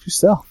buy the stuff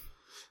yourself.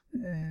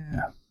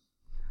 Yeah.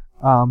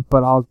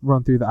 But I'll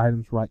run through the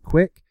items right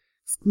quick.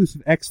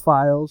 Exclusive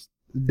X-Files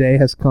The Day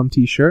Has Come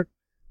t-shirt.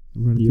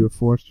 We're running through a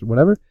force or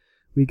whatever.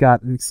 We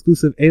got an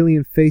exclusive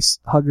Alien Face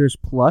Huggers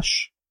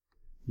plush.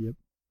 Yep.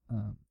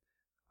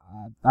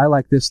 I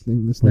like this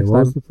thing. This Wait, next what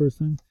was item. the first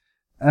thing?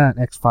 An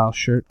X-Files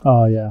shirt.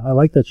 Oh, yeah. I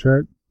like that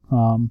shirt.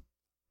 I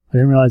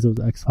didn't realize it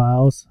was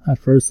X-Files at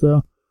first,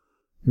 though.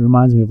 It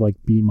reminds me of, like,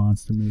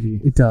 B-Monster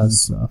movie. It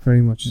does.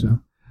 Very much so.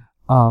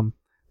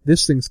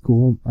 This thing's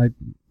cool. I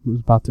was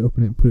about to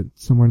open it and put it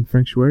somewhere in the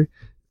sanctuary.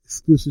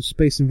 Exclusive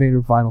Space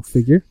Invader vinyl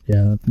figure.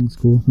 Yeah, that thing's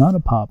cool. Not a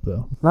pop,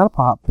 though. Not a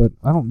pop, but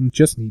I don't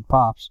just need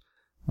pops.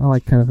 I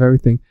like kind of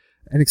everything.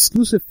 An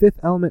exclusive Fifth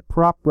Element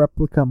prop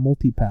replica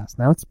multi-pass.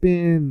 Now, it's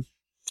been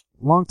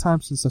a long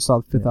time since I saw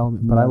the Fifth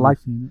Element, but I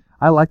liked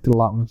it a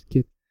lot when I was a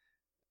kid.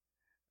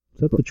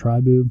 Is that the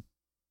Tri-Boob?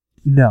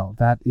 No,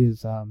 that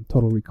is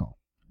Total Recall.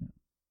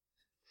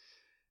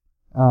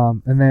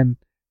 And then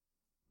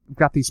we've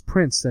got these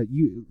prints that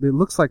it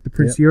looks like the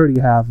prints you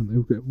already have.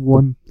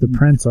 The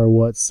prints are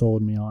what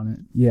sold me on it.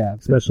 Yeah.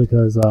 Especially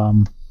because,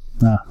 I'll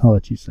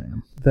let you say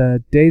them.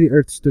 The Day the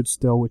Earth Stood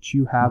Still, which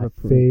you have My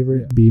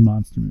favorite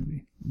B-Monster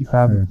movie. You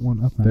have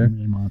one up there.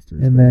 Really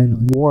monsters, and then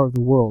really. War of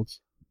the Worlds.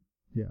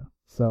 Yeah.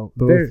 So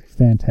both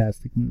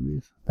fantastic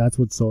movies. That's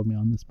what sold me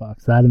on this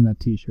box. That and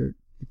that t-shirt.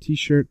 The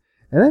t-shirt.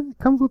 And then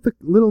it comes with a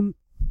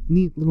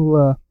neat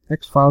little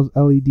X-Files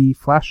LED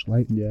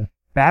flashlight. Yeah.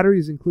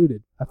 Batteries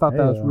included. I thought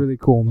that was really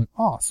cool. I'm like,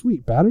 oh,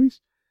 sweet,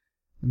 batteries?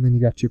 And then you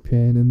got your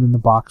pin, and then the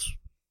box,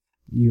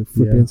 you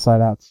flip it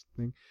inside out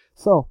thing.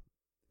 So,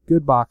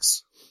 good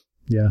box.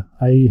 Yeah.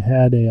 I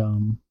had a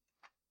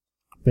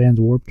Vans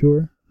Warped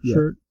Tour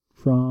shirt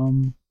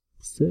from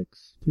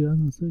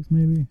 2006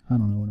 maybe. I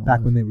don't know when it was.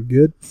 Back when they were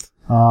good.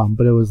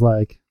 But it was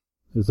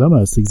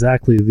almost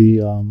exactly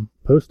the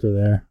poster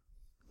there.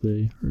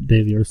 The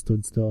Day the Earth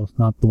Stood Still. It's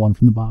not the one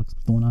from the box,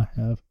 but the one I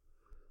have.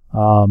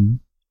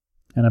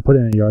 And I put it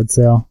in a yard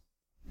sale,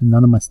 and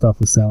none of my stuff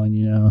was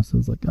selling, so I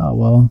was like, oh,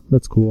 well,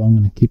 that's cool. I'm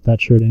going to keep that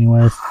shirt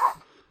anyways.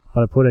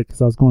 But I put it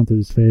because I was going through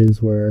this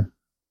phase where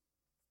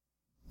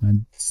I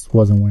just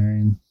wasn't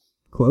wearing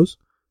clothes,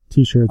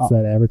 t-shirts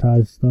that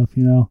advertise stuff,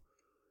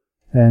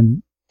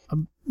 And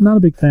I'm not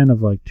a big fan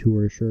of,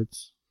 tour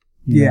shirts.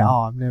 You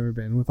know? I've never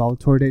been with all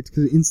the tour dates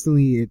because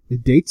instantly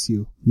it dates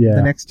you. Yeah.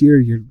 The next year,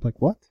 you're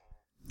like, what?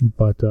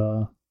 But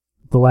the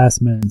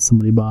last minute,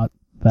 somebody bought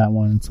that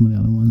one and some of the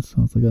other ones. So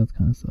I was like, that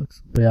kind of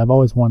sucks. But yeah, I've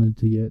always wanted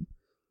to get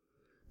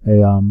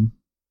a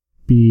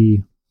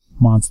B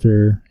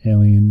monster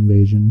alien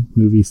invasion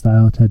movie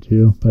style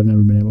tattoo, but I've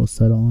never been able to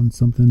settle on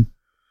something.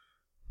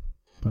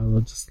 But I'll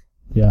just,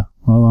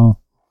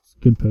 well,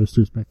 good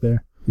posters back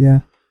there. Yeah.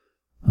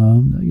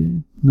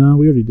 No,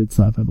 we already did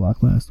Sci-Fi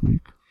Block last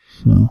week.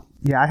 So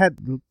yeah,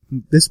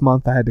 this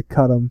month I had to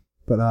cut them,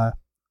 but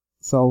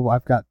so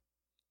I've got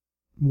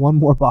one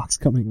more box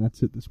coming.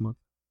 That's it this month.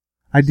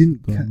 I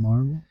didn't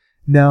Marvel?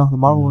 No, the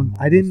Marvel one.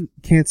 I didn't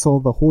cancel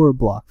the horror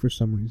block for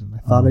some reason. I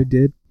thought I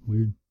did.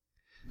 Weird.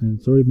 And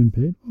it's already been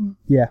paid for?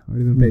 Yeah,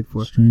 already been paid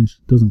for. Strange.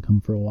 It doesn't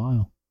come for a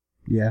while.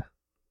 Yeah.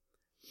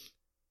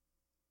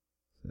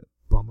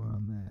 Bummer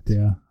on that.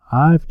 Yeah.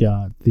 I've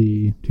got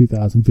the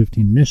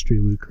 2015 Mystery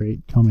Loot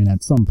Crate coming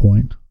at some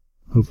point.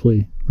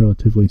 Hopefully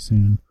relatively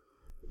soon.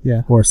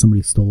 Yeah. Or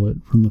somebody stole it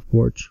from the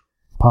porch.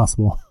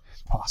 Possible.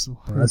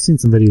 Possible. I've seen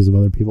some videos of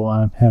other people.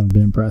 I haven't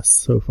been impressed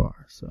so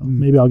far. So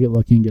maybe I'll get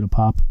lucky and get a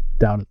pop.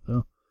 Doubt it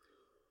though.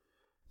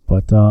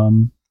 But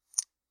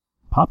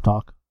Pop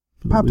Talk.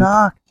 Pop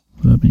Talk.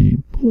 Let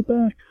me pull it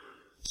back.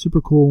 Super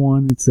cool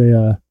one. It's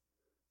a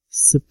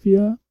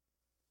Sepia.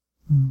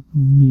 I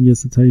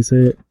guess that's how you say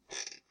it.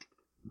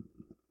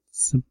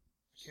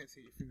 Can't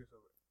see your fingers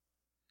over it.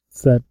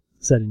 It's that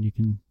setting you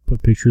can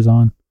put pictures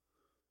on.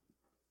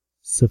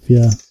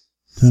 Sepia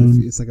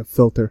tone. It's like a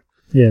filter.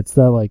 Yeah, it's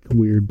that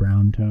weird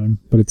brown tone,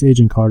 but it's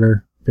Agent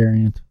Carter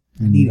variant.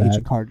 I need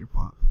Agent Carter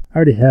pop. I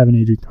already have an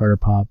Agent Carter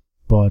pop,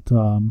 but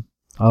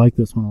I like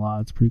this one a lot.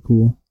 It's pretty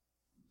cool.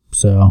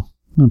 So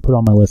I'm gonna put it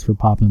on my list for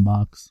pop in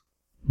box.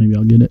 Maybe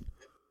I'll get it.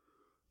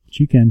 But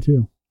you can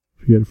too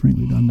if you go to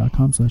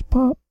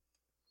FranklyDunn.com/pop.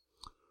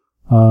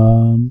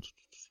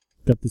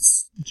 Got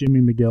this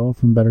Jimmy McGill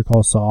from Better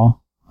Call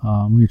Saul.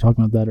 We were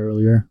talking about that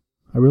earlier.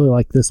 I really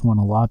like this one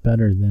a lot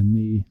better than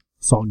the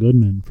Saul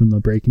Goodman from the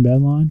Breaking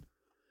Bad line.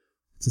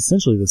 It's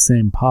essentially the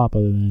same pop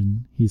other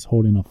than he's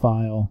holding a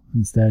file.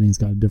 Instead, he's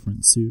got a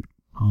different suit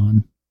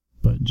on,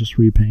 but just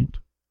repaint.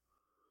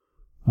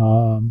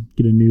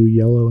 Get a new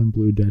yellow and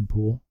blue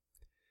Deadpool.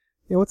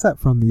 Yeah, what's that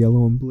from, the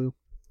yellow and blue?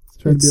 It's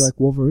trying to be like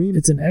Wolverine?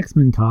 It's an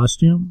X-Men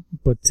costume,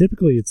 but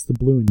typically it's the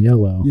blue and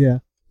yellow. Yeah.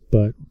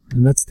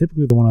 And that's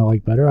typically the one I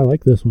like better. I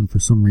like this one for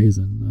some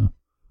reason.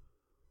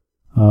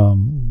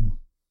 The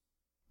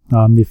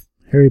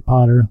Harry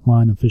Potter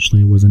line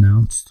officially was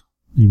announced,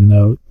 even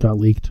though it got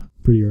leaked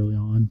pretty early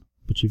on.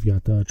 But you've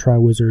got the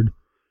Triwizard,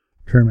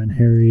 Hermione and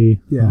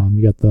Harry. Yeah.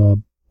 You got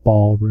the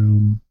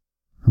Ballroom,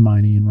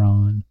 Hermione and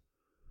Ron.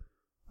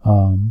 I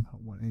don't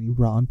want any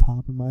Ron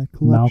pop in my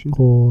collection.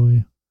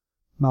 Malfoy,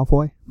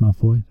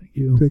 thank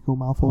you. Draco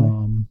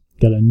Malfoy.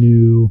 Got a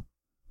new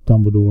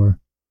Dumbledore.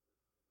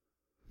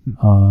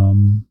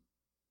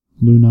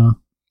 Luna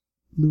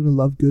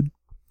Lovegood.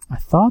 I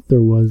thought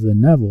there was a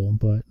Neville,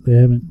 but they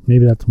haven't.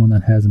 Maybe that's one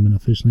that hasn't been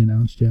officially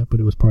announced yet, but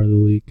it was part of the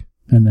leak.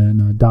 And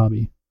then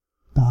Dobby.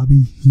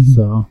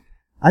 So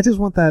I just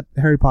want that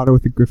Harry Potter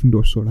with the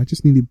Gryffindor sword. I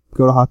just need to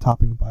go to Hot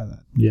Topic and buy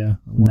that. yeah.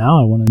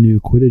 Now I want a new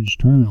Quidditch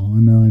tournament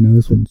one. Now I know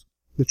this one's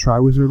The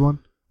Triwizard one?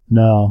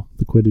 no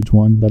the Quidditch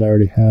one that I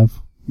already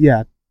have.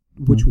 Yeah.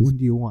 Which No, one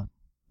do you want?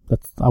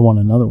 I want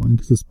another one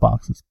because this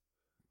box is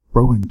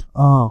ruined.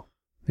 Oh.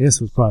 I guess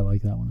it was probably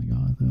like that one I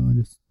got though. I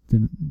just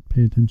didn't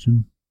pay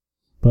attention.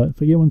 But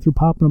if I get one through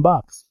Pop in a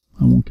box,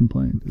 I won't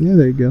complain. Yeah,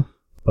 there you go.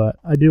 But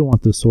I do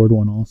want the sword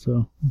one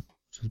also.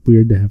 It's just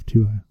weird to have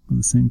two of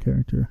the same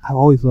character. I've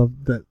always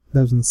loved that.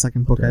 That was in the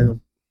second book. Okay.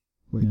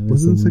 Wait, Yeah,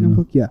 was it in the that's the second Luna.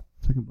 book? Yeah,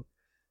 second book.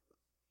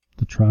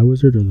 The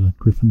Triwizard or the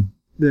Griffin?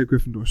 The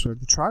Gryffindor sword.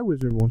 The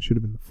Triwizard one should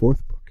have been the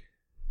fourth book.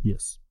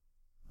 Yes.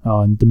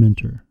 Oh, and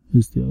Dementor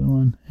is the other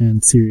one.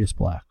 And Sirius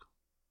Black.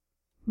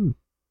 I've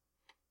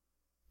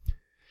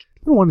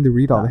been wanting to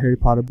read all the Harry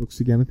Potter books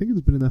again. I think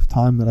it's been enough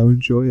time that I would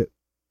enjoy it.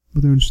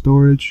 But they're in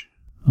storage.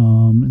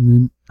 And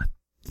then I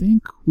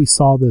think we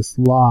saw this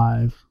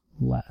live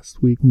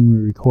last week when we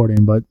were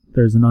recording, but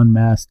there's an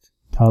unmasked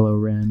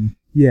Kylo Ren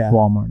Yeah.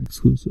 Walmart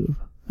exclusive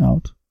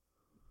out.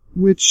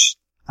 Which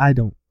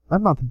I'm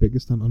not the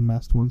biggest on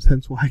unmasked ones,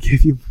 hence why I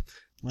gave you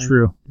my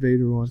True.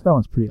 Vader one. That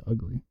one's pretty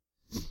ugly.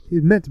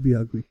 It's meant to be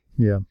ugly.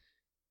 Yeah.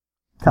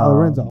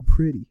 Kylo Ren's all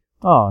pretty.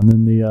 Oh, and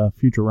then the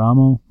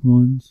Futurama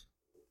ones.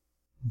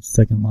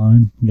 Second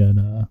line. You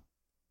got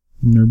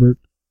Nubert.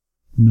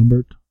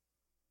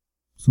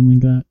 Something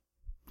like that.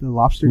 The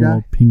lobster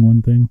Little guy?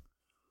 penguin thing.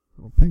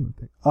 Oh, penguin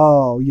thing.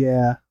 Oh,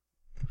 yeah.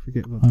 I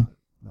forget about that.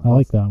 I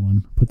like that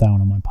one. Put that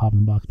one on my pop in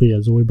the box. But yeah,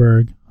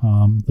 Zoidberg,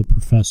 the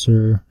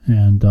professor,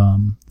 and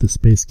the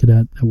space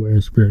cadet that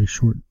wears very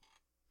short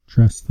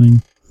dress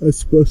thing. It's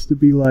supposed to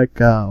be like,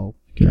 oh,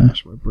 Yeah.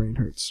 gosh, my brain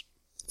hurts.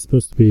 It's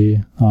supposed to be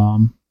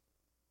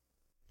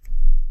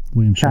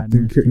William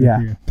Captain Shatner's Kirk, yeah.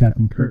 character,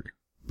 Captain Kirk.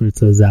 But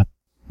it's a Zap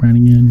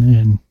Brannigan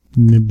and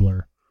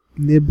Nibbler.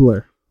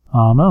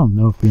 I don't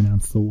know if we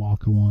announced the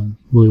Wonka one,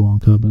 Willy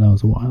Wonka, but that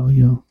was a while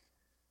ago.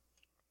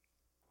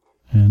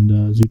 And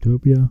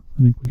Zootopia,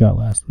 I think we got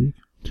last week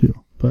too.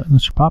 But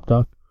that's your Pop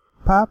Talk.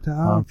 Pop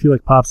Talk. If you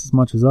like pops as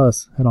much as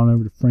us, head on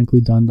over to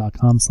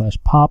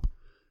franklydone.com/pop.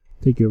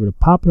 Take you over to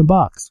Pop in a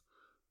Box,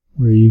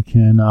 where you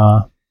can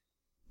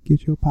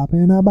Get your pop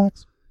in a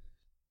box.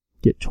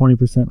 get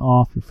 20%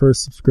 off your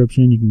first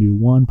subscription. You can do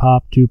 1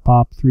 pop, 2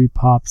 pop, 3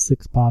 pop,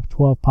 6 pop,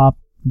 12 pop.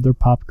 They're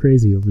pop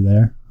crazy over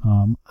there.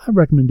 I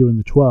recommend doing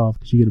the 12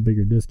 because you get a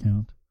bigger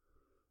discount.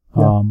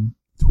 Yeah.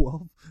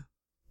 12?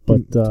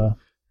 But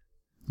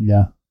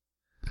yeah,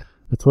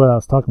 that's what I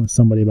was talking with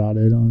somebody about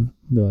it.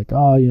 They're like,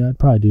 oh yeah, I'd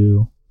probably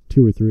do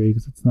 2 or 3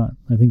 because it's not.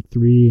 I think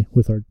 3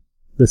 with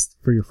this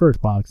for your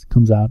first box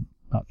comes out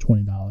about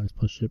 $20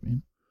 plus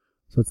shipping,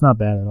 so it's not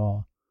bad at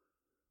all.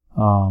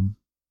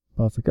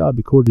 But I was like, oh, it'd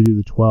be cool to do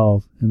the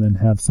 12 and then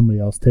have somebody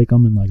else take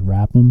them and like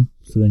wrap them,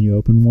 so then you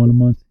open one a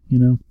month. You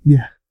know,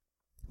 Yeah.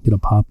 get a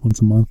pop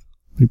once a month.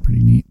 Be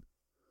pretty neat.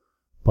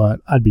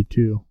 But I'd be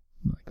 2.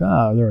 Like, they're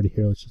already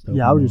here. Let's just open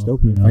Yeah, I would them just all,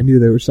 open you it. know? I knew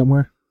they were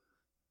somewhere.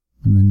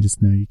 And then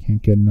just know you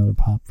can't get another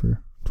pop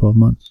for 12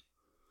 months.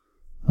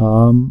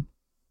 But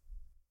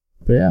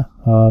yeah,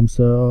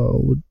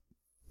 so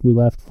we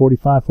left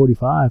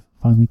 45-45.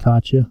 Finally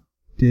caught you.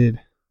 Did.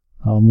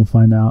 We'll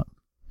find out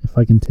if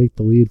I can take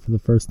the lead for the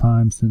first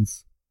time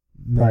since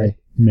probably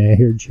May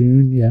or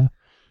June. Yeah.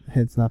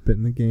 Head's not been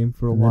in the game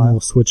for a And then while. we'll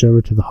switch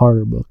over to the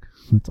harder book.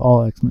 It's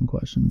all X-Men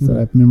questions that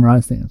I've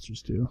memorized the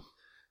answers to.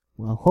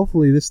 Well,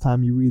 hopefully this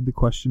time you read the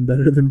question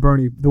better than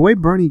Bernie. The way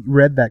Bernie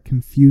read that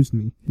confused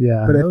me.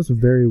 Yeah, But that was a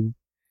very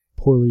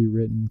poorly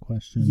written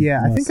question.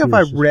 Yeah, I unless think he if I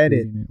was just read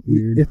it, reading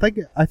weird.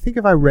 I think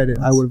if I read it,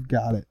 I would have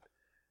got it.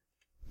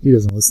 He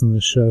doesn't listen to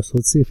this show, so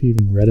let's see if he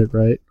even read it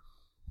right.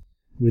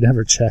 We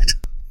never checked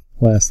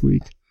last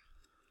week.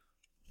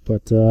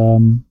 But,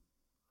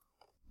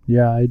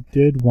 yeah, I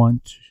did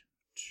want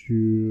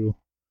to...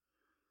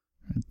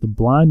 The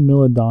blind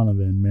Mila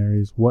Donovan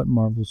marries what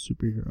Marvel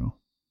superhero?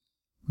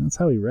 That's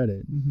how he read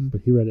it. Mm-hmm.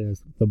 But he read it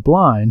as the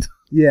blind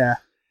Yeah.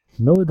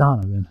 Milla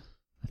Donovan.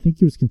 I think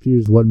he was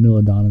confused what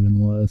Milla Donovan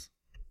was.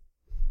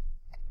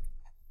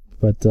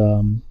 But,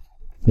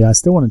 yeah, I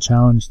still want to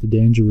challenge the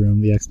Danger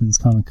Room, the X-Men's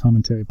Comic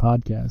Commentary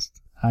podcast,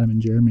 Adam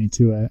and Jeremy,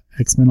 to a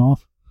X-Men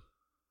off.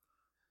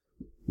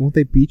 Won't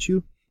they beat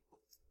you?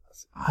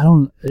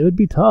 It would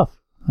be tough.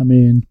 I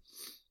mean,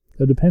 it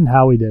would depend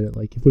how we did it.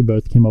 Like, if we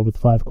both came up with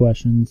 5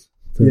 questions.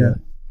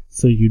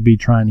 So you'd be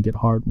trying to get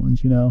hard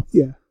ones, you know?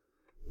 Yeah.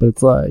 But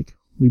it's like,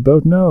 we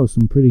both know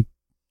some pretty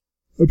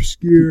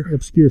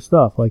obscure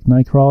stuff, like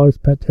Nightcrawler's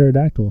pet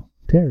pterodactyl,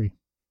 Terry,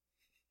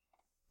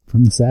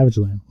 from the Savage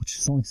Land, which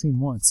he's only seen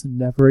once and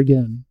never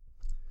again.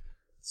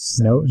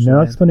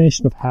 No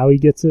explanation of how he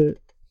gets it.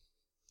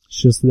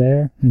 It's just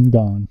there and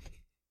gone.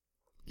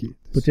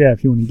 But yeah,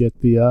 if you want to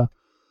get the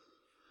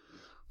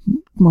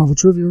Marvel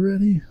trivia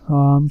ready,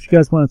 if you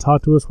guys want to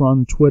talk to us, we're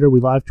on Twitter.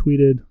 We live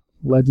tweeted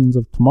Legends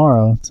of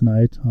Tomorrow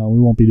tonight. We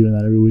won't be doing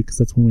that every week because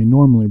that's when we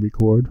normally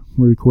record.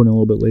 We're recording a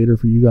little bit later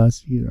for you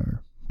guys to get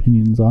our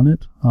opinions on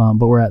it.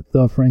 But we're at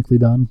the Frankly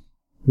Done.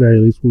 At the very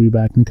least, we'll be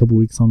back in a couple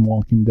weeks on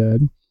Walking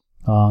Dead.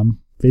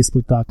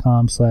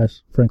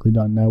 Facebook.com/Frankly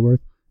Done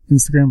Network.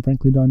 Instagram,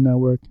 Frankly Done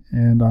Network.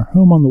 And our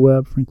home on the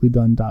web,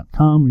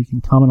 franklydone.com, where you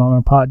can comment on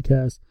our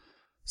podcast,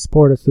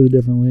 support us through the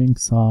different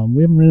links.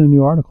 We haven't written a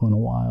new article in a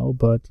while,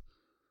 but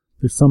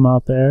there's some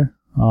out there.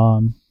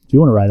 If you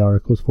want to write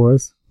articles for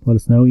us, let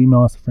us know.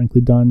 Email us at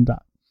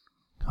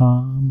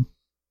franklydone.com.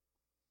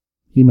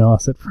 Email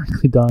us at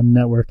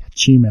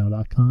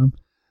franklydonenetwork@gmail.com.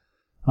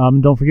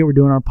 Don't forget we're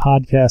doing our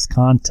podcast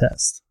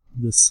contest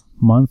this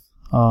month.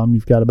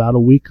 You've got about a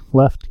week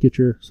left to get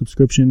your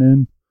subscription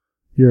in.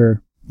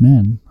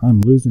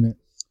 I'm losing it.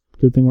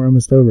 Good thing we're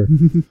almost over.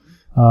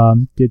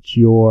 Get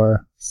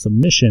your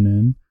submission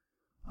in.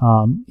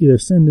 Either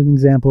send an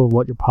example of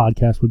what your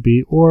podcast would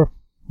be, or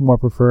more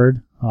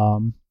preferred,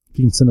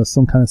 you can send us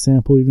some kind of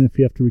sample, even if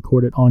you have to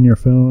record it on your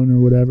phone or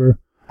whatever.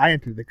 I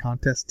entered the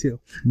contest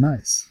too.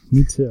 Nice.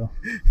 Me too.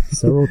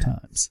 Several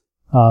times.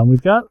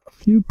 We've got a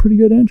few pretty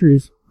good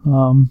entries.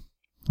 I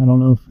don't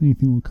know if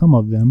anything will come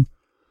of them.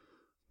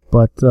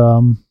 But,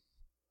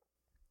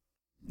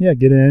 yeah,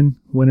 get in.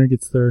 Winner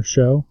gets their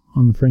show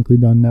on the Frankly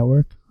Done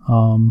Network.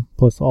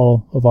 Plus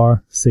all of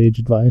our sage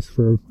advice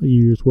for a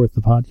year's worth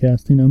of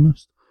podcasting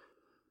almost.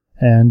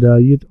 And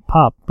you get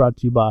Pop, brought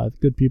to you by the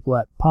good people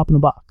at Pop in a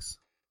Box.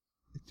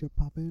 It's your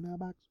Pop in a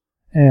Box.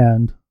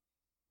 And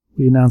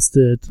we announced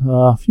it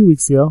a few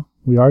weeks ago.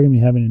 We are going to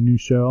be having a new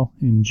show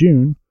in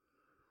June,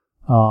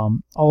 all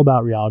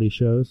about reality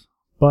shows.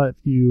 But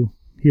if you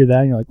hear that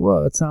and you're like,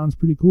 whoa, that sounds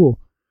pretty cool,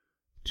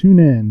 tune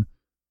in.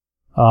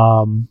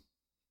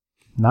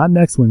 Not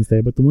next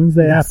Wednesday, but the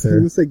Wednesday after. I was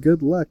going to say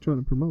good luck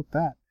trying to promote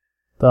that.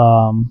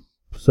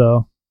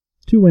 So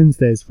 2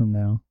 Wednesdays from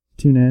now,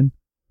 tune in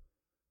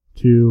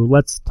to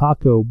Let's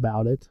Taco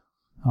About It,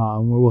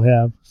 where we'll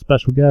have a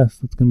special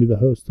guest that's going to be the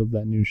host of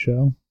that new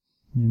show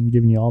and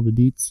giving you all the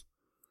deets.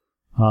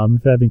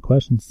 If you have any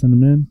questions, send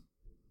them in.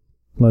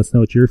 Let us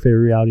know what your favorite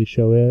reality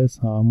show is,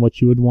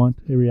 what you would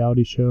want a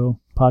reality show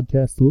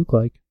podcast to look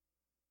like,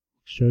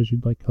 shows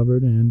you'd like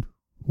covered, and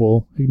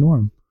we'll ignore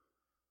them.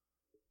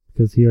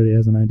 Because he already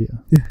has an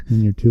idea. Yeah.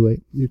 And you're too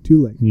late. You're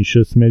too late. And you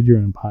should have submitted your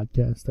own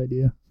podcast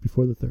idea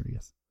before the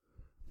 30th.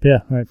 But yeah,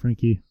 all right,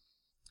 Frankie.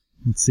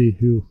 Let's see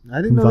who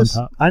comes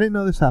on top. I didn't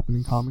know this happened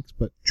in comics,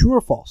 but true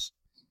or false?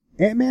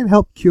 Ant-Man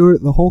helped cure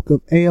the Hulk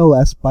of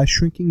ALS by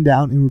shrinking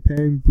down and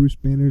repairing Bruce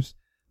Banner's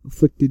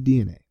afflicted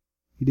DNA.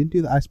 He didn't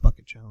do the ice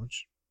bucket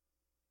challenge.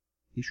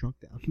 He shrunk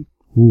down.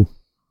 Ooh,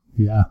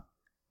 yeah.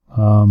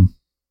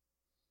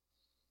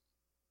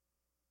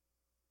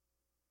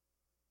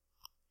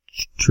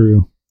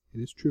 True. It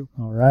is true.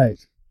 All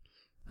right.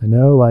 I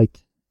know,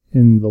 like,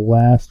 in the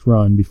last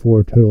run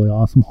before Totally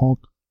Awesome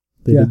Hulk,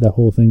 they did that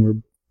whole thing where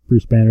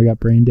Bruce Banner got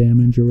brain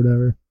damage or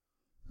whatever.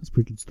 That's a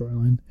pretty good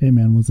storyline.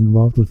 Ant-Man wasn't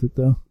involved with it,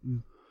 though.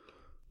 Mm.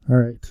 All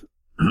right.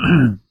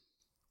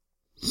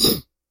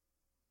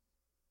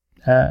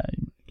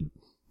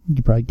 You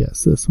could probably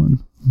guess this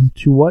one.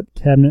 To what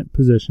cabinet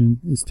position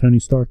is Tony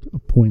Stark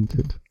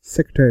appointed?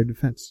 Secretary of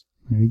Defense.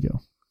 There you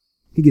go.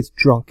 He gets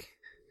drunk.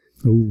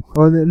 Ooh.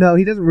 Oh, no,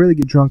 he doesn't really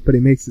get drunk, but he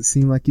makes it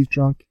seem like he's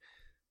drunk.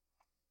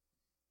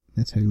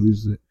 That's how he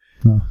loses it.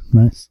 Oh,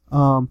 nice.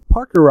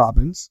 Parker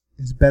Robbins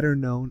is better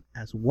known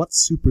as what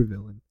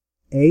supervillain?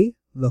 A,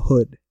 the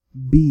Hood,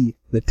 B,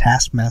 the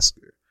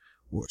Taskmaster,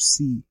 or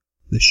C,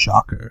 the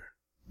Shocker?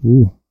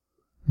 Ooh.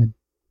 I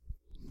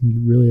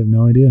really have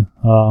no idea.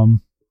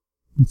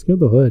 Let's go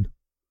the Hood.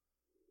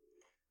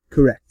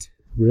 Correct.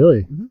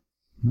 Really? Mm-hmm.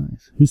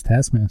 Nice. Who's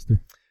Taskmaster?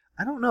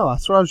 I don't know.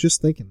 That's what I was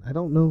just thinking. I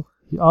don't know.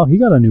 Oh, he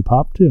got a new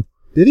pop, too.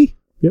 Did he?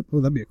 Yep.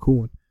 Oh, that'd be a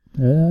cool one.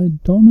 I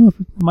don't know if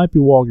it might be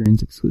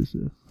Walgreens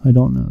exclusive. I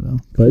don't know, though.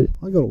 But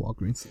I'll go to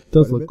Walgreens. It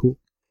does look cool.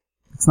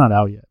 It's not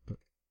out yet, but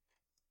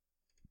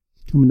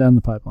coming down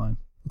the pipeline.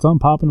 It's on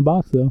Pop in a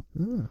Box, though.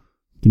 Ah. You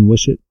can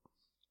wish it.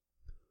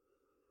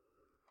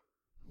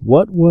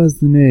 What was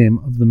the name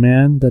of the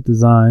man that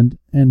designed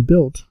and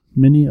built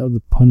many of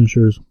the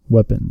Punisher's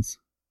weapons?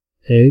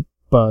 A,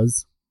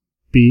 Buzz,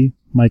 B.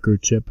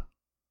 Microchip.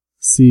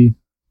 C.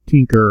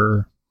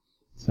 Tinkerer.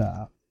 It's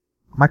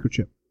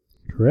microchip.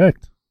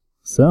 Correct.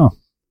 So,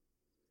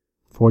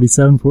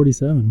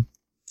 47-47.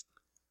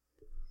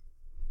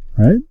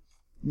 Right?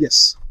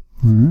 Yes.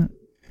 All right.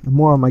 I'm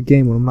more on my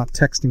game when I'm not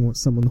texting with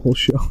someone the whole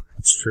show.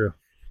 That's true.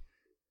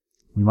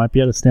 We might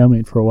be at a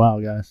stalemate for a while,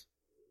 guys.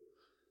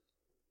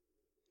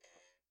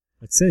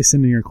 I'd say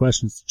send in your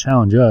questions to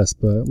challenge us,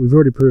 but we've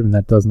already proven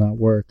that does not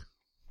work.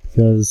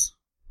 Because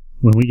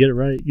when we get it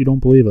right, you don't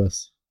believe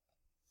us.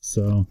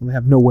 So They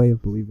have no way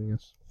of believing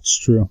us. it's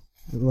true.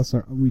 Unless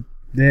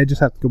they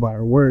just have to go by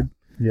our word.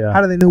 Yeah.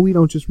 How do they know we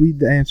don't just read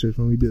the answers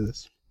when we do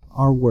this?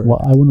 Our word.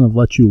 Well, I wouldn't have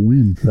let you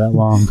win for that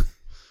long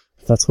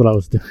if that's what I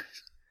was doing.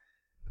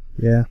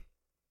 Yeah.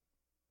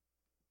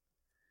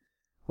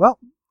 Well,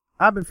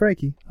 I've been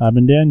Frankie. I've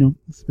been Daniel.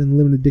 This has been the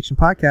Limited Addiction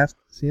Podcast.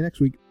 See you next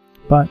week.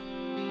 Bye.